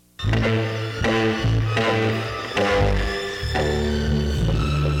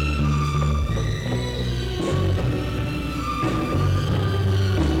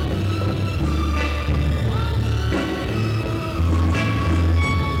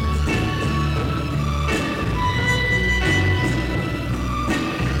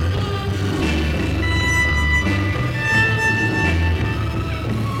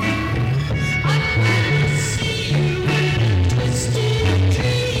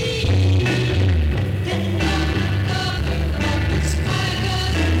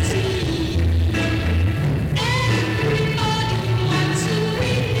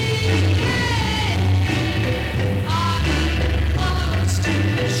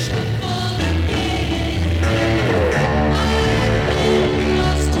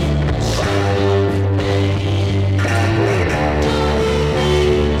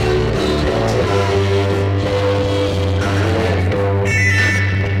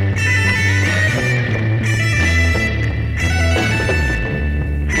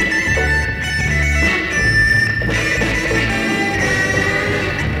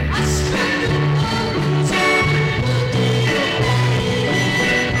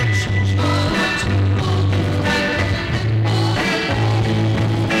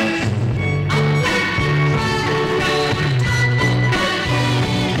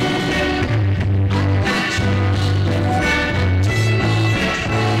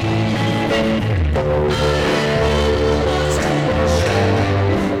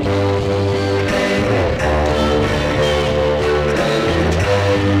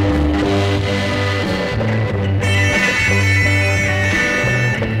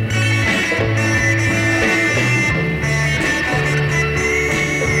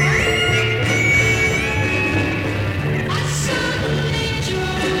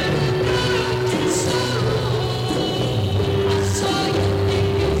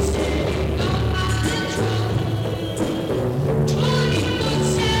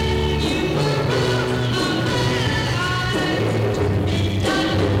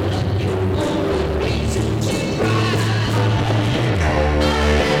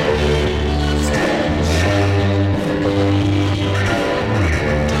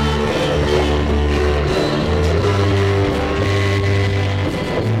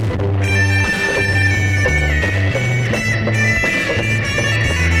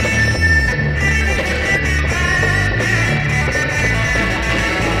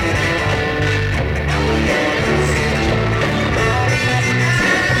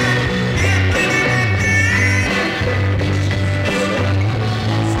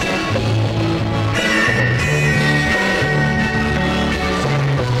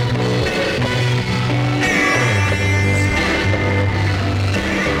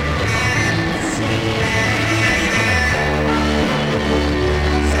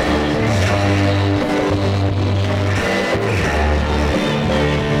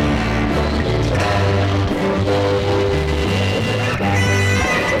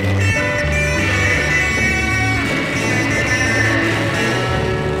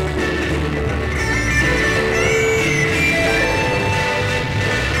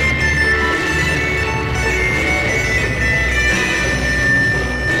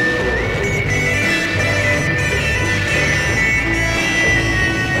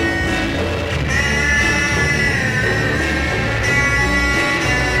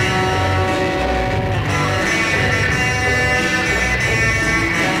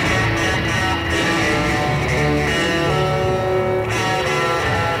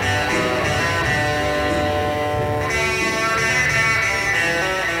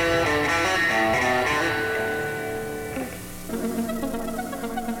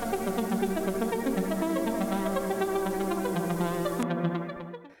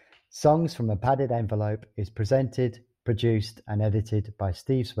 Songs from a Padded Envelope is presented, produced and edited by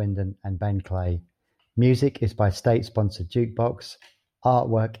Steve Swindon and Ben Clay. Music is by state-sponsored Jukebox.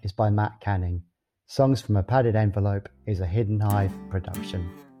 Artwork is by Matt Canning. Songs from a Padded Envelope is a Hidden Hive production.